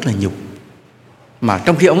lúc đó rất là nhục. Mà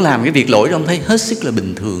trong khi ông làm cái việc lỗi đó, ông thấy hết sức là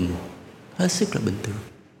bình thường, hết sức là bình thường.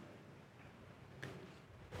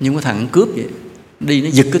 Nhưng cái thằng cướp vậy, đi nó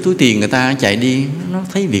giật cái túi tiền người ta chạy đi, nó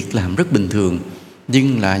thấy việc làm rất bình thường.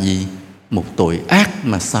 Nhưng là gì? Một tội ác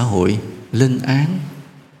mà xã hội lên án,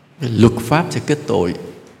 luật pháp sẽ kết tội.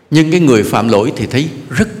 Nhưng cái người phạm lỗi thì thấy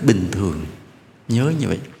rất bình thường. Nhớ như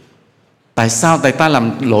vậy. Tại sao? Tại ta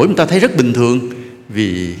làm lỗi mà ta thấy rất bình thường,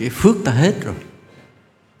 vì cái phước ta hết rồi.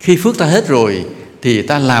 Khi phước ta hết rồi thì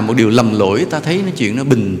ta làm một điều lầm lỗi, ta thấy cái chuyện nó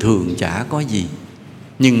bình thường, chả có gì.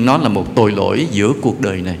 Nhưng nó là một tội lỗi giữa cuộc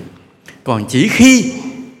đời này. Còn chỉ khi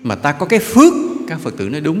mà ta có cái phước, các Phật tử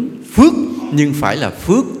nói đúng, phước, nhưng phải là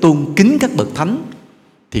phước tôn kính các bậc thánh,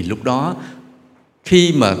 thì lúc đó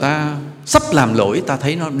khi mà ta sắp làm lỗi, ta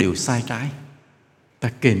thấy nó đều sai trái, ta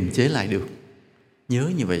kiềm chế lại được. Nhớ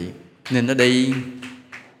như vậy. Nên ở đây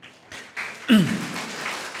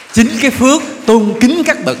chính cái phước tôn kính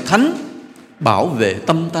các bậc thánh bảo vệ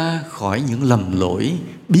tâm ta khỏi những lầm lỗi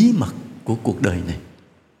bí mật của cuộc đời này.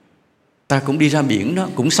 Ta cũng đi ra biển đó,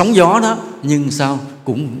 cũng sóng gió đó, nhưng sao?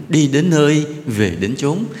 Cũng đi đến nơi, về đến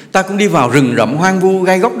chốn. Ta cũng đi vào rừng rậm hoang vu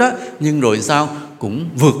gai góc đó, nhưng rồi sao? Cũng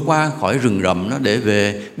vượt qua khỏi rừng rậm đó để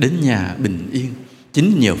về đến nhà bình yên.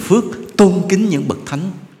 Chính nhờ phước tôn kính những bậc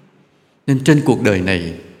thánh. Nên trên cuộc đời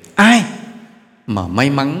này, ai mà may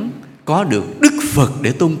mắn có được Đức Phật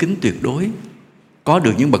để tôn kính tuyệt đối, có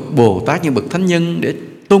được những bậc Bồ Tát, những bậc thánh nhân để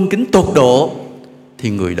tôn kính tột độ, thì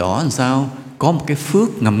người đó làm sao có một cái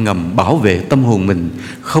phước ngầm ngầm bảo vệ tâm hồn mình,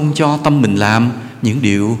 không cho tâm mình làm những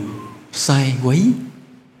điều sai quấy.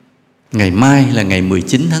 Ngày mai là ngày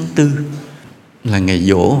 19 tháng 4, là ngày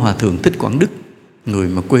giỗ Hòa Thượng Thích Quang Đức, người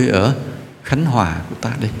mà quê ở Khánh Hòa của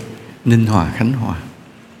ta đây, Ninh Hòa, Khánh Hòa.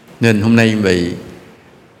 Nên hôm nay vậy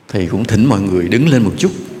thầy cũng thỉnh mọi người đứng lên một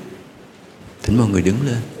chút. Thỉnh mọi người đứng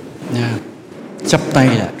lên nha, chắp tay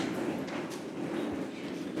lại.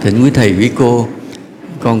 Thỉnh quý thầy quý cô.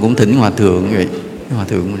 Con cũng thỉnh Hòa Thượng vậy. Hòa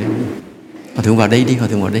Thượng vào đây đi, Hòa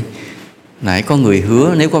Thượng vào đây. Nãy có người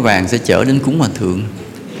hứa nếu có vàng sẽ chở đến cúng Hòa Thượng.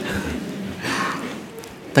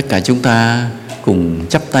 Tất cả chúng ta cùng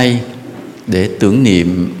chắp tay để tưởng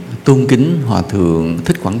niệm tôn kính Hòa Thượng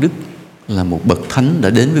Thích Quang Đức, là một bậc thánh đã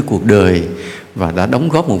đến với cuộc đời và đã đóng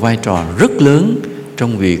góp một vai trò rất lớn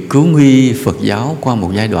trong việc cứu nguy Phật giáo qua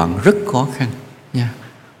một giai đoạn rất khó khăn nha.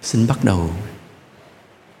 Xin bắt đầu.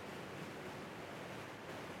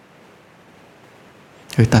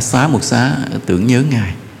 Rồi ta xá một xá tưởng nhớ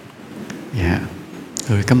Ngài. Dạ.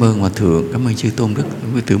 Rồi cảm ơn Hòa Thượng, cảm ơn Chư Tôn Đức.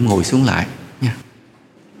 Quý tử ngồi xuống lại nha.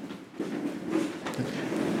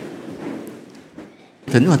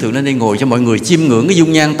 Thỉnh Hòa Thượng lên đây ngồi cho mọi người chiêm ngưỡng cái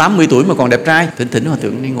dung nhan 80 tuổi mà còn đẹp trai. Thỉnh Hòa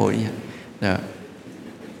Thượng lên đây ngồi đi. Dạ.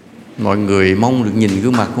 Mọi người mong được nhìn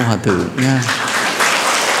gương mặt của Hòa Thượng nha.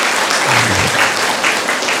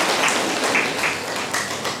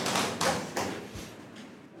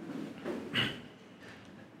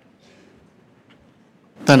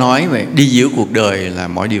 Ta nói vậy, đi giữa cuộc đời là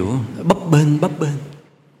mọi điều bấp bênh.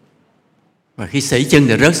 Và khi sẩy chân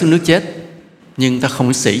là rớt xuống nước chết. Nhưng ta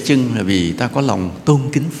không sẩy chân là vì ta có lòng tôn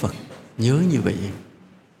kính Phật. Nhớ như vậy.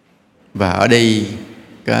 Và ở đây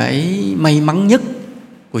cái may mắn nhất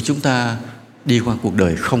của chúng ta đi qua cuộc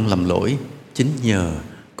đời không lầm lỗi chính nhờ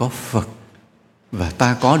có Phật. Và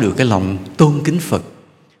ta có được cái lòng tôn kính Phật.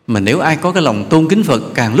 Mà nếu ai có cái lòng tôn kính Phật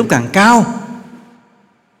càng lúc càng cao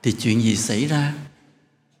thì chuyện gì xảy ra?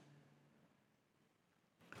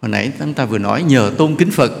 Hồi nãy chúng ta vừa nói nhờ tôn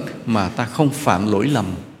kính Phật mà ta không phạm lỗi lầm.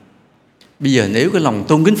 Bây giờ nếu cái lòng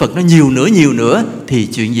tôn kính Phật nó nhiều nữa thì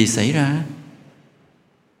chuyện gì xảy ra?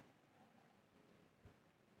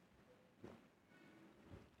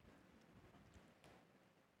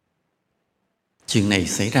 Chuyện này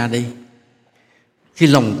xảy ra đây. Khi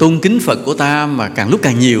lòng tôn kính Phật của ta mà càng lúc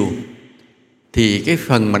càng nhiều thì cái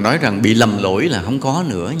phần mà nói rằng bị lầm lỗi là không có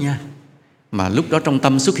nữa nha. Mà lúc đó trong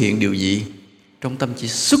tâm xuất hiện điều gì? Trong tâm chỉ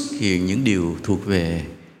xuất hiện những điều thuộc về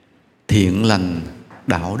thiện lành,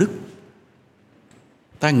 đạo đức.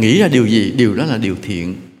 Ta nghĩ ra điều gì, điều đó là điều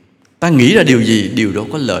thiện. Ta nghĩ ra điều gì, điều đó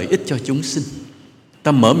có lợi ích cho chúng sinh.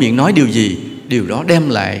 Ta mở miệng nói điều gì, điều đó đem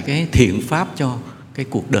lại cái thiện pháp cho cái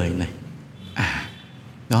cuộc đời này.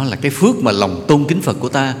 Đó là cái phước mà lòng tôn kính Phật của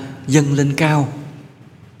ta dâng lên cao.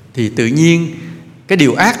 Thì tự nhiên cái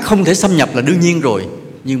điều ác không thể xâm nhập là đương nhiên rồi.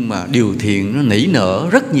 Nhưng mà điều thiện nó nảy nở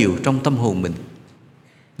rất nhiều trong tâm hồn mình.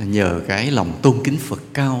 Nhờ cái lòng tôn kính Phật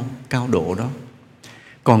cao độ đó.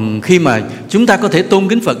 Còn khi mà chúng ta có thể tôn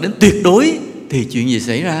kính Phật đến tuyệt đối thì chuyện gì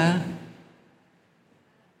xảy ra?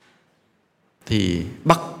 Thì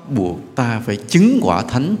bắt buộc ta phải chứng quả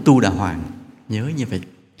thánh Tu Đà Hoàng. Nhớ như vậy.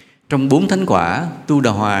 Trong 4 thánh quả Tu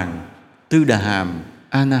Đà Hoàng, Tư Đà Hàm,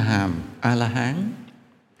 A Na Hàm, A La Hán,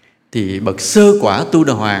 thì bậc sơ quả Tu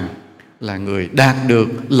Đà Hoàng là người đạt được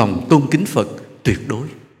lòng tôn kính Phật tuyệt đối.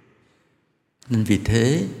 Nên vì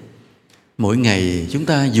thế mỗi ngày chúng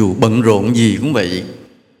ta dù bận rộn gì cũng vậy,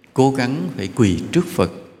 cố gắng phải quỳ trước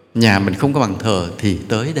Phật. Nhà mình không có bàn thờ thì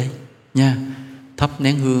tới đây nha, thắp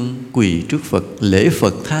nén hương quỳ trước Phật, lễ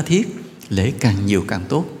Phật tha thiết, lễ càng nhiều càng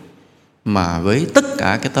tốt, mà với tất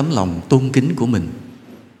cả cái tấm lòng tôn kính của mình.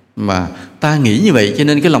 Mà ta nghĩ như vậy cho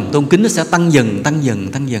nên cái lòng tôn kính nó sẽ tăng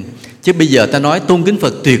dần. Chứ bây giờ ta nói tôn kính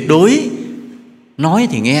Phật tuyệt đối, nói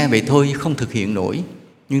thì nghe vậy thôi, không thực hiện nổi.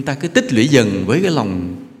 Nhưng ta cứ tích lũy dần với cái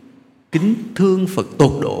lòng kính thương Phật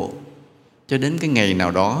tột độ, cho đến cái ngày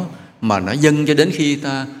nào đó mà nó dâng cho đến khi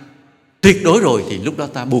ta tuyệt đối rồi thì lúc đó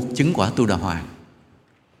ta buộc chứng quả Tu Đà Hoàng.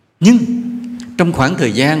 Nhưng trong khoảng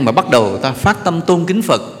thời gian mà bắt đầu ta phát tâm tôn kính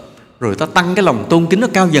Phật, rồi ta tăng cái lòng tôn kính nó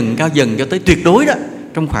cao dần cho tới tuyệt đối đó,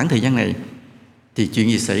 trong khoảng thời gian này thì chuyện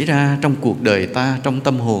gì xảy ra trong cuộc đời ta, trong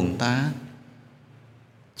tâm hồn ta?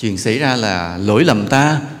 Chuyện xảy ra là lỗi lầm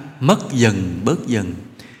ta mất dần, bớt dần.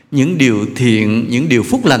 Những điều thiện, những điều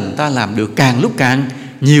phúc lành ta làm được càng lúc càng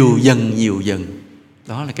nhiều dần.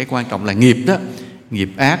 Đó là cái quan trọng, là nghiệp đó. Nghiệp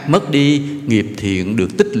ác mất đi, nghiệp thiện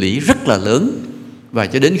được tích lũy rất là lớn. Và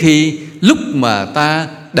cho đến khi lúc mà ta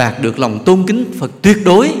đạt được lòng tôn kính Phật tuyệt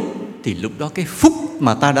đối thì lúc đó cái phúc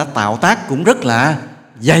mà ta đã tạo tác cũng rất là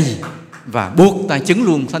dày, và buộc ta chứng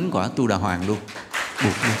luôn thánh quả Tu Đà Hoàng luôn,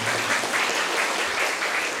 buộc luôn.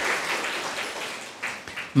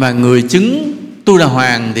 Mà người chứng Tu Đà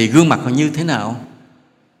Hoàng thì gương mặt họ như thế nào?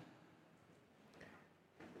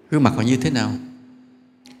 Gương mặt họ như thế nào?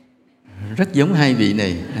 Rất giống hai vị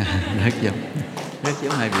này. Rất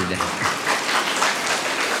giống hai vị này.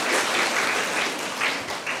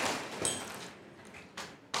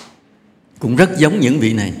 Cũng rất giống những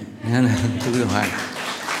vị này. Tu Đà Hoàng.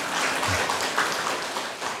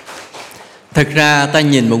 Thật ra ta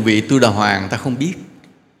nhìn một vị Tu Đà Hoàng ta không biết.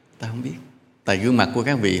 Ta không biết. Tại gương mặt của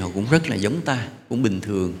các vị họ cũng rất là giống ta, cũng bình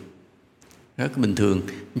thường. Rất bình thường.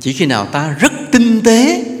 Chỉ khi nào ta rất tinh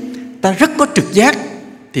tế, ta rất có trực giác,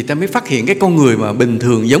 thì ta mới phát hiện cái con người mà bình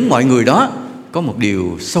thường giống mọi người đó có một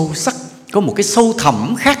điều sâu sắc, có một cái sâu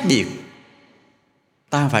thẳm khác biệt.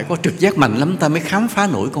 Ta phải có trực giác mạnh lắm ta mới khám phá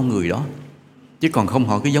nổi con người đó. Chứ còn không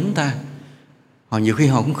họ cứ giống ta. Họ nhiều khi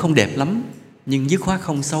họ cũng không đẹp lắm, nhưng dứt khoát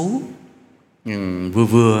không xấu, vừa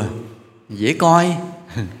vừa, dễ coi.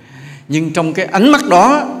 Nhưng trong cái ánh mắt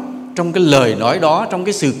đó, trong cái lời nói đó, trong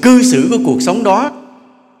cái sự cư xử của cuộc sống đó,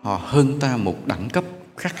 họ hơn ta một đẳng cấp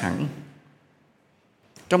khác hẳn.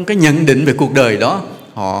 Trong cái nhận định về cuộc đời đó,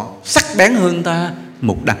 họ sắc bén hơn ta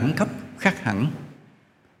một đẳng cấp khác hẳn.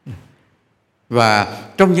 Và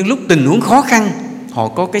trong những lúc tình huống khó khăn, họ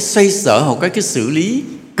có cái xoay sở, họ có cái xử lý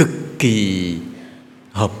cực kỳ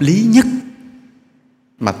hợp lý nhất,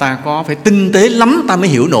 mà ta có phải tinh tế lắm ta mới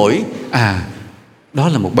hiểu nổi. Đó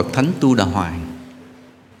là một bậc thánh Tu Đà Hoàng.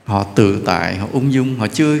 Họ tự tại, họ ung dung, họ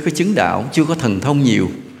chưa có chứng đạo, chưa có thần thông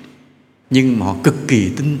nhiều, nhưng mà họ cực kỳ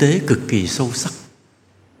tinh tế, cực kỳ sâu sắc,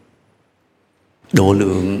 độ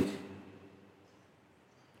lượng,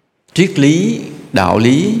 triết lý, đạo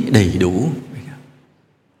lý đầy đủ.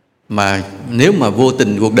 Mà nếu mà vô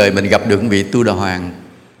tình cuộc đời mình gặp được một vị Tu Đà Hoàng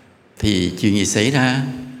thì chuyện gì xảy ra?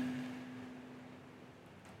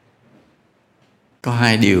 Có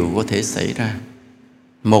hai điều có thể xảy ra.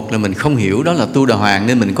 Một là mình không hiểu đó là Tu Đà Hoàng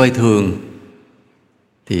nên mình coi thường,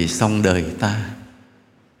 thì xong đời ta.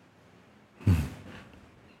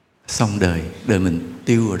 Xong đời mình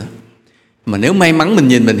tiêu rồi đó. Mà nếu may mắn mình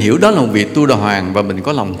nhìn mình hiểu đó là một vị Tu Đà Hoàng và mình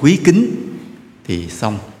có lòng quý kính, thì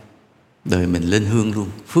xong, đời mình lên hương luôn,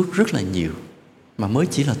 phước rất là nhiều. Mà mới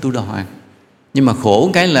chỉ là Tu Đà Hoàng. Nhưng mà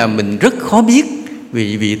khổ cái là mình rất khó biết,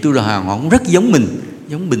 vì vị Tu Đà Hoàng họ cũng rất giống mình,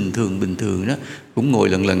 giống bình thường đó, cũng ngồi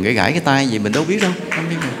lần lần gãi cái tay gì mình đâu biết đâu, không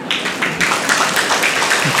biết đâu.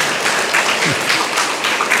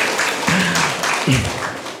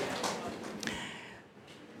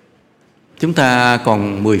 Chúng ta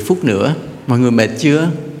còn 10 phút nữa. Mọi người mệt chưa?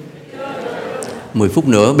 10 phút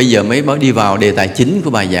nữa, bây giờ mới đi vào đề tài chính của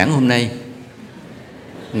bài giảng hôm nay.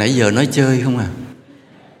 Nãy giờ nói chơi không à?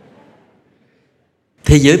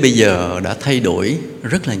 Thế giới bây giờ đã thay đổi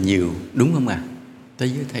rất là nhiều, đúng không ạ? Thế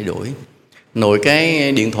giới thay đổi. Nội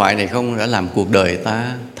cái điện thoại này không đã làm cuộc đời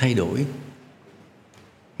ta thay đổi.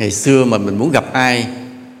 Ngày xưa mà mình muốn gặp ai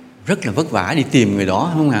rất là vất vả đi tìm người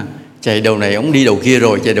đó, không ạ? Chạy đầu này ông đi đầu kia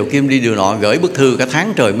rồi, chạy đầu kia ông đi đầu nọ, gửi bức thư cả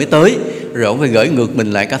tháng trời mới tới, rồi ông phải gửi ngược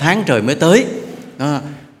mình lại cả tháng trời mới tới đó.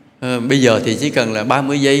 Bây giờ thì chỉ cần là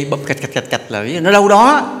 30 giây bấm cạch là nó đâu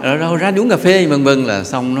đó, đâu ra uống cà phê vân vân là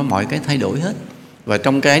xong, nó mọi cái thay đổi hết. Và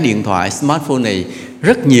trong cái điện thoại smartphone này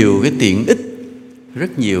rất nhiều cái tiện ích,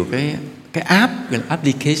 rất nhiều cái app, cái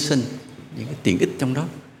application, những cái tiện ích trong đó.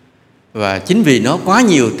 Và chính vì nó quá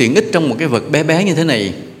nhiều tiện ích trong một cái vật bé bé như thế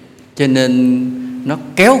này, cho nên nó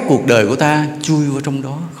kéo cuộc đời của ta chui vào trong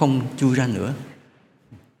đó, không chui ra nữa.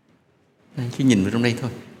 Chỉ nhìn vào trong đây thôi,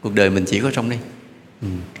 cuộc đời mình chỉ có trong đây.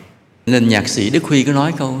 Nên nhạc sĩ Đức Huy có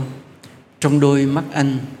nói câu: trong đôi mắt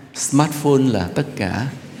anh, smartphone là tất cả.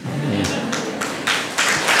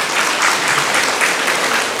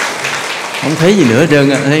 Không thấy gì nữa trơn,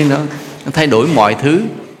 thấy nó thay đổi mọi thứ.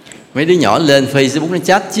 Mấy đứa nhỏ lên Facebook nó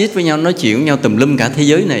chat chít với nhau, nói chuyện với nhau tùm lum cả thế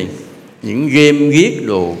giới này. Những game ghiết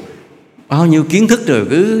đồ, bao nhiêu kiến thức rồi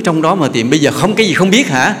cứ trong đó mà tìm. Bây giờ không cái gì không biết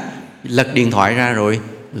hả? Lật điện thoại ra rồi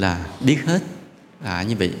là biết hết.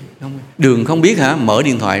 Như vậy. Đường không biết hả? Mở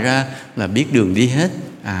điện thoại ra là biết đường đi hết.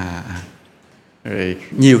 Rồi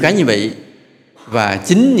nhiều cái như vậy. Và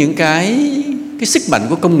chính những cái sức mạnh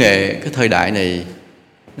của công nghệ, cái thời đại này,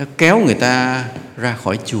 nó kéo người ta ra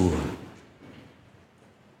khỏi chùa.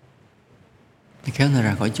 Nó kéo người ta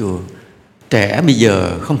ra khỏi chùa. Trẻ bây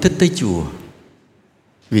giờ không thích tới chùa.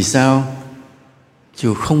 Vì sao?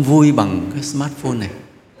 Chùa không vui bằng cái smartphone này.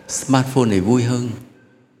 Smartphone này vui hơn.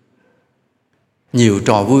 Nhiều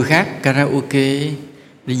trò vui khác, karaoke,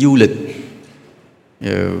 đi du lịch,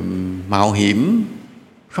 mạo hiểm,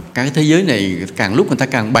 khắp cả cái thế giới này, càng lúc người ta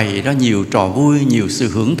càng bày ra nhiều trò vui, nhiều sự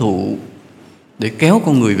hưởng thụ để kéo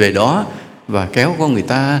con người về đó và kéo con người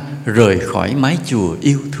ta rời khỏi mái chùa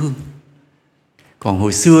yêu thương. Còn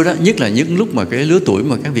hồi xưa đó, nhất là những lúc mà cái lứa tuổi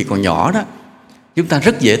mà các vị còn nhỏ đó, chúng ta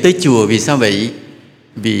rất dễ tới chùa. Vì sao vậy?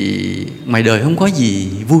 Vì ngoài đời không có gì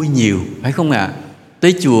vui nhiều, phải không ạ?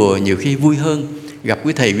 Tới chùa nhiều khi vui hơn, gặp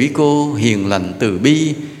quý thầy quý cô hiền lành từ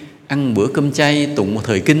bi, ăn bữa cơm chay, tụng một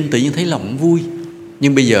thời kinh, tự nhiên thấy lòng vui.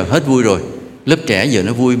 Nhưng bây giờ hết vui rồi. Lớp trẻ giờ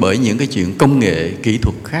nó vui bởi những cái chuyện công nghệ, kỹ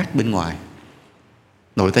thuật khác bên ngoài.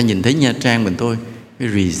 Nội ta nhìn thấy Nha Trang mình thôi, cái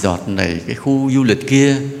resort này, cái khu du lịch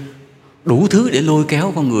kia, đủ thứ để lôi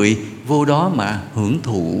kéo con người vô đó mà hưởng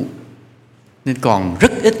thụ. Nên còn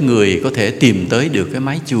rất ít người có thể tìm tới được cái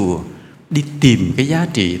mái chùa, đi tìm cái giá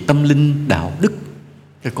trị tâm linh, đạo đức.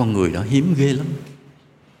 Cái con người đó hiếm ghê lắm.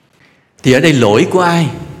 Thì ở đây lỗi của ai?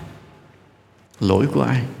 Lỗi của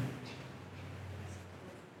ai?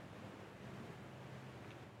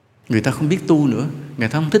 Người ta không biết tu nữa, người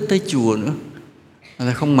ta không thích tới chùa nữa, người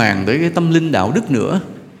ta không màng tới cái tâm linh đạo đức nữa.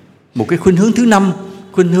 Một cái khuynh hướng thứ 5,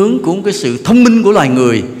 khuynh hướng của cái sự thông minh của loài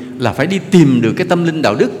người là phải đi tìm được cái tâm linh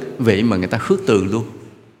đạo đức. Vậy mà người ta khước từ luôn,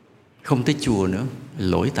 không tới chùa nữa.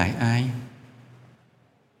 Lỗi tại ai?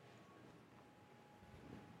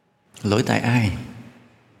 Lỗi tại ai?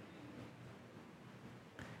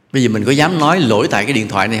 Bây giờ mình có dám nói lỗi tại cái điện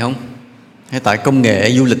thoại này không? Hay tại công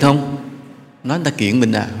nghệ du lịch không? Nói người ta kiện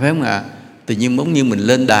mình à, phải không ạ? Tự nhiên bỗng nhiên mình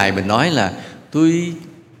lên đài mình nói là tôi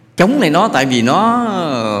chống lại nó tại vì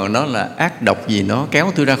nó là ác độc gì, nó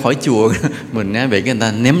kéo tôi ra khỏi chùa. Mình nói vậy cái người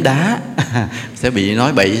ta ném đá. Sẽ bị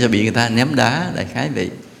nói bậy, sẽ bị người ta ném đá, đại khái vậy.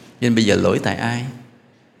 Nên bây giờ lỗi tại ai?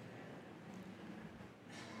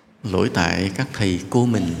 Lỗi tại các thầy cô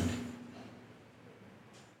mình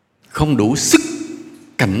không đủ sức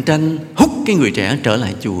cạnh tranh hút cái người trẻ trở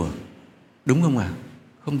lại chùa. Đúng không ạ?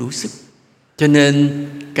 Không đủ sức. Cho nên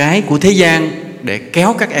cái của thế gian để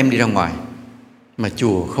kéo các em đi ra ngoài, mà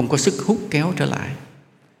chùa không có sức hút kéo trở lại.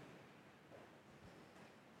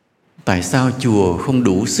 Tại sao chùa không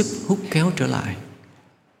đủ sức hút kéo trở lại?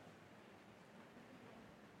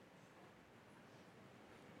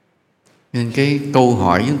 Nên cái câu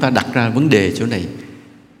hỏi chúng ta đặt ra vấn đề chỗ này.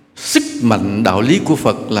 Sức mạnh đạo lý của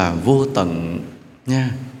Phật là vô tận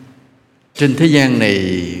nha. Trên thế gian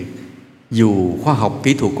này, dù khoa học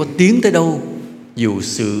kỹ thuật có tiến tới đâu, dù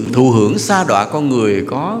sự thụ hưởng sa đọa con người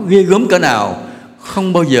có ghê gớm cỡ nào,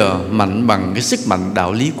 không bao giờ mạnh bằng cái sức mạnh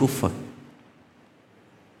đạo lý của Phật.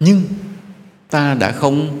 Nhưng ta đã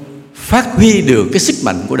không phát huy được cái sức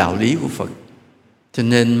mạnh của đạo lý của Phật, cho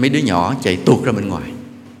nên mấy đứa nhỏ chạy tuột ra bên ngoài.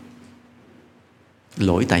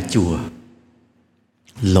 Lỗi tại chùa,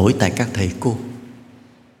 lỗi tại các thầy cô.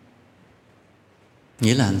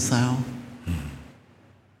 Nghĩa là làm sao?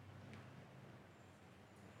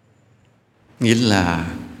 Nghĩa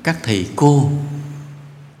là các thầy cô,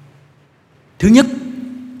 thứ nhất,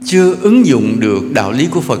 chưa ứng dụng được đạo lý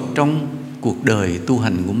của Phật trong cuộc đời tu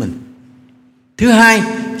hành của mình. Thứ hai,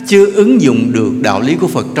 chưa ứng dụng được đạo lý của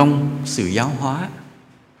Phật trong sự giáo hóa.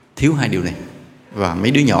 Thiếu hai điều này. Và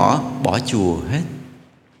mấy đứa nhỏ bỏ chùa hết.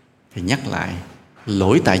 Thì nhắc lại,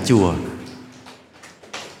 lỗi tại chùa.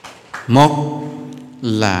 Một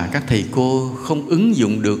là các thầy cô không ứng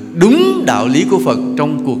dụng được đúng đạo lý của Phật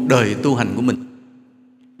trong cuộc đời tu hành của mình.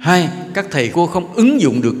 Hai, các thầy cô không ứng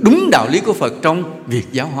dụng được đúng đạo lý của Phật trong việc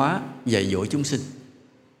giáo hóa, dạy dỗ chúng sinh.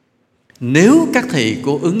 Nếu các thầy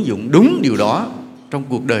cô ứng dụng đúng điều đó trong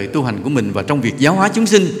cuộc đời tu hành của mình và trong việc giáo hóa chúng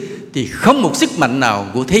sinh, thì không một sức mạnh nào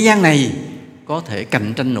của thế gian này có thể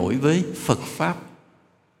cạnh tranh nổi với Phật Pháp.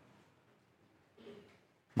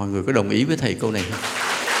 Mọi người có đồng ý với thầy câu này không?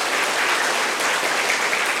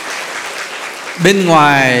 Bên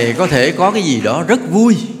ngoài có thể có cái gì đó rất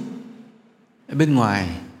vui. Bên ngoài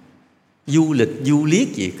du lịch, du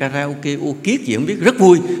liếc gì, karaoke, ô kiết gì không biết, rất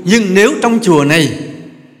vui. Nhưng nếu trong chùa này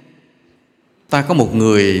ta có một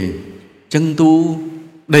người chân tu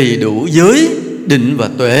đầy đủ giới, định và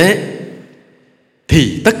tuệ,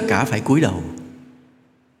 thì tất cả phải cúi đầu.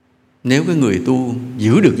 Nếu cái người tu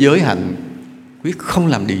giữ được giới hạnh, quyết không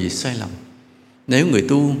làm điều gì sai lầm. Nếu người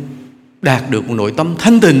tu đạt được một nội tâm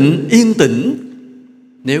thanh tịnh, yên tĩnh,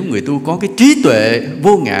 nếu người tu có cái trí tuệ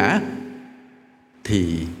vô ngã,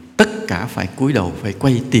 thì tất cả phải cúi đầu, phải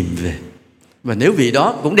quay tìm về. Và nếu vị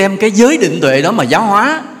đó cũng đem cái giới định tuệ đó mà giáo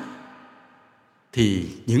hóa, thì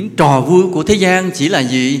những trò vui của thế gian chỉ là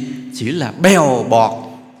gì? Chỉ là bèo bọt,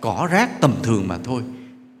 cỏ rác tầm thường mà thôi.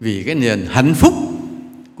 Vì cái nền hạnh phúc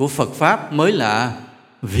của Phật Pháp mới là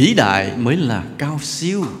vĩ đại, mới là cao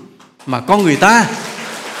siêu, mà con người ta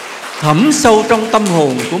thấm sâu trong tâm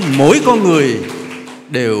hồn của mỗi con người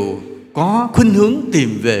đều có khuynh hướng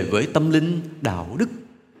tìm về với tâm linh đạo đức.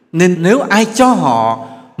 Nên nếu ai cho họ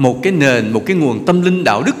một cái nền, một cái nguồn tâm linh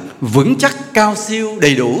đạo đức vững chắc, cao siêu,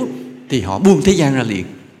 đầy đủ, thì họ buông thế gian ra liền.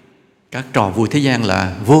 Các trò vui thế gian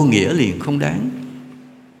là vô nghĩa liền, không đáng.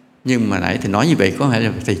 Nhưng mà nãy thầy nói như vậy có phải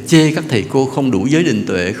là thầy chê các thầy cô không đủ giới định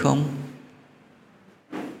tuệ không?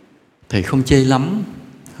 Thầy không chê lắm,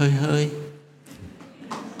 hơi hơi.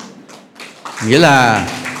 Nghĩa là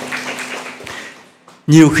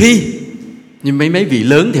nhiều khi, nhưng mấy vị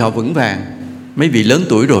lớn thì họ vững vàng, mấy vị lớn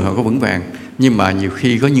tuổi rồi họ có vững vàng. Nhưng mà nhiều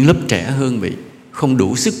khi có những lớp trẻ hơn vậy, không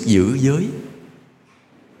đủ sức giữ giới.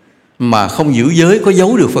 Mà không giữ giới có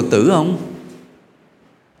giấu được Phật tử không?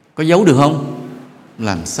 Có giấu được không?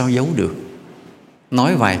 Làm sao giấu được?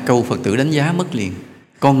 Nói vài câu Phật tử đánh giá mất liền.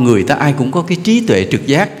 Con người ta ai cũng có cái trí tuệ trực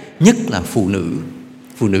giác, nhất là phụ nữ.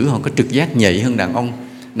 Phụ nữ họ có trực giác nhạy hơn đàn ông.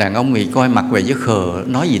 Đàn ông thì coi mặt về với khờ,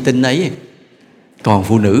 nói gì tin ấy. Còn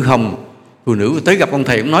phụ nữ không. Phụ nữ tới gặp ông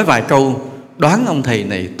thầy cũng nói vài câu, đoán ông thầy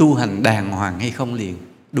này tu hành đàng hoàng hay không liền.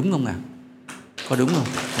 Đúng không nào? Có đúng không?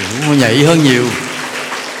 Họ nhạy hơn nhiều,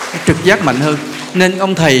 trực giác mạnh hơn. Nên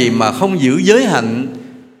ông thầy mà không giữ giới hạnh,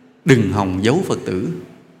 đừng hòng giấu Phật tử.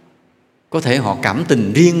 Có thể họ cảm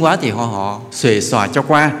tình riêng quá thì họ xuề xòa cho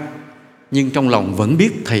qua, nhưng trong lòng vẫn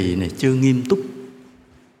biết thầy này chưa nghiêm túc.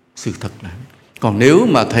 Sự thật là. Còn nếu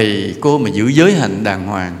mà thầy cô mà giữ giới hạnh đàng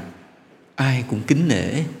hoàng, ai cũng kính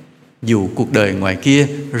nể. Dù cuộc đời ngoài kia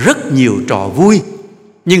rất nhiều trò vui,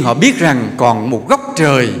 nhưng họ biết rằng còn một góc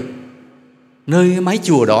trời, nơi mái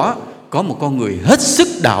chùa đó có một con người hết sức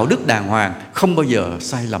đạo đức đàng hoàng, không bao giờ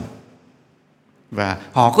sai lầm. Và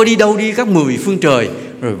họ có đi đâu, đi các 10 phương trời,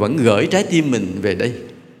 rồi vẫn gửi trái tim mình về đây,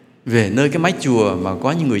 về nơi cái mái chùa mà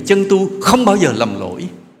có những người chân tu không bao giờ lầm lỗi.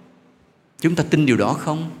 Chúng ta tin điều đó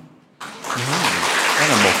không? Đó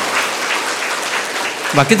là một.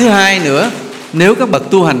 Và cái thứ hai nữa, nếu các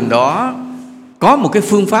bậc tu hành đó có một cái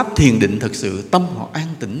phương pháp thiền định thật sự, tâm họ an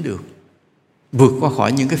tĩnh được, vượt qua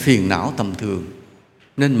khỏi những cái phiền não tầm thường,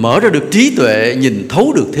 nên mở ra được trí tuệ, nhìn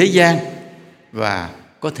thấu được thế gian, và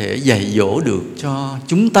có thể dạy dỗ được cho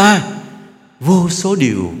chúng ta vô số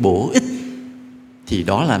điều bổ ích. Thì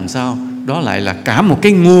đó làm sao? Đó lại là cả một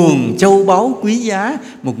cái nguồn châu báu quý giá,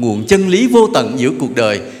 một nguồn chân lý vô tận giữa cuộc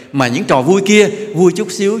đời. Mà những trò vui kia, vui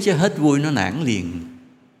chút xíu chứ hết vui nó nản liền.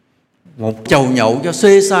 Một chầu nhậu cho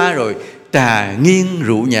xuê xa rồi, trà nghiêng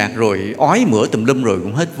rượu nhạt rồi, ói mửa tùm lum rồi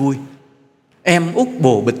cũng hết vui. Em út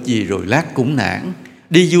bồ bịch gì rồi lát cũng nản.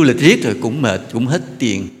 Đi du lịch riết rồi cũng mệt, cũng hết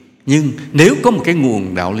tiền. Nhưng nếu có một cái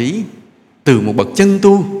nguồn đạo lý từ một bậc chân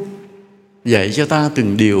tu dạy cho ta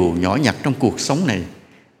từng điều nhỏ nhặt trong cuộc sống này,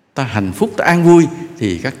 ta hạnh phúc, ta an vui,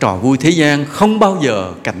 thì các trò vui thế gian không bao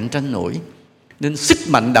giờ cạnh tranh nổi. Nên sức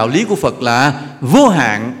mạnh đạo lý của Phật là vô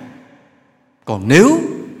hạn. Còn nếu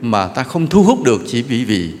mà ta không thu hút được chỉ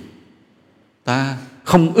vì ta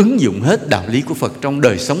không ứng dụng hết đạo lý của Phật trong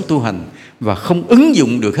đời sống tu hành, và không ứng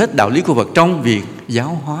dụng được hết đạo lý của Phật trong việc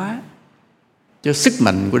giáo hóa. Cho sức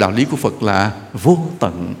mạnh của đạo lý của Phật là vô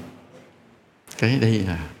tận. Cái đây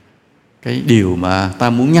là cái điều mà ta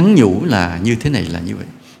muốn nhắn nhủ là như thế này, là như vậy.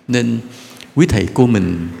 Nên quý thầy cô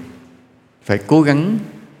mình phải cố gắng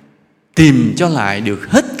tìm cho lại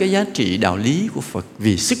được hết cái giá trị đạo lý của Phật,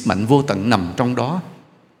 vì sức mạnh vô tận nằm trong đó.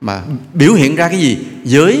 Mà biểu hiện ra cái gì?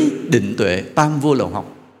 Giới, định, tuệ, tam vô lậu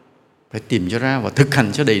học. Phải tìm cho ra và thực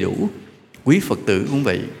hành cho đầy đủ. Quý Phật tử cũng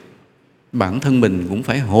vậy. Bản thân mình cũng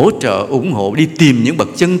phải hỗ trợ, ủng hộ, đi tìm những bậc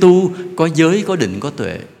chân tu có giới, có định, có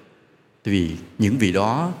tuệ. Vì những vị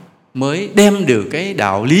đó mới đem được cái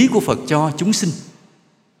đạo lý của Phật cho chúng sinh.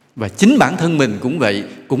 Và chính bản thân mình cũng vậy,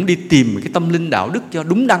 cũng đi tìm cái tâm linh đạo đức cho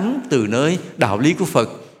đúng đắn từ nơi đạo lý của Phật.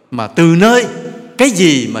 Mà từ nơi cái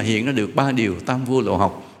gì mà hiện ra được 3 điều tam vô lậu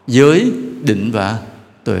học: giới, định và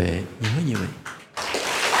tuệ. Nhớ như vậy.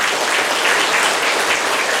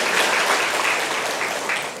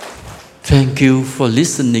 Thank you for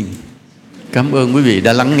listening. Cảm ơn quý vị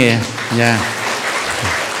đã lắng nghe nha.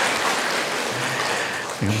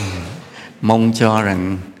 Mong cho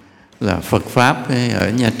rằng là Phật Pháp ở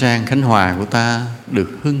Nha Trang, Khánh Hòa của ta được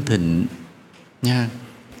hưng thịnh nha.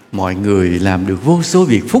 Mọi người làm được vô số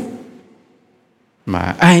việc phúc.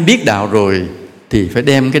 Mà ai biết đạo rồi thì phải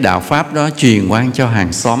đem cái đạo Pháp đó truyền quan cho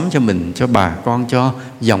hàng xóm, cho mình, cho bà con, cho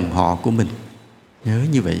dòng họ của mình. Nhớ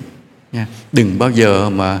như vậy nha. Đừng bao giờ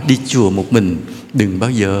mà đi chùa một mình, đừng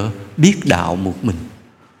bao giờ biết đạo một mình.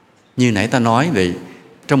 Như nãy ta nói vậy,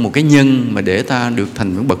 trong một cái nhân mà để ta được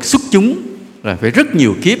thành một bậc xuất chúng là phải rất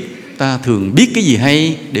nhiều kiếp. Ta thường biết cái gì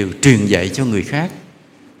hay đều truyền dạy cho người khác.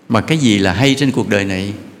 Mà cái gì là hay trên cuộc đời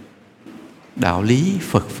này? Đạo lý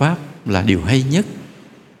Phật Pháp là điều hay nhất.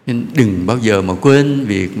 Nên đừng bao giờ mà quên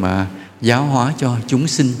việc mà giáo hóa cho chúng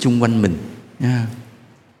sinh chung quanh mình nha.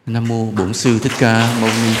 Nam mô Bổn Sư Thích Ca Mâu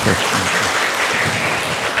Ni Phật.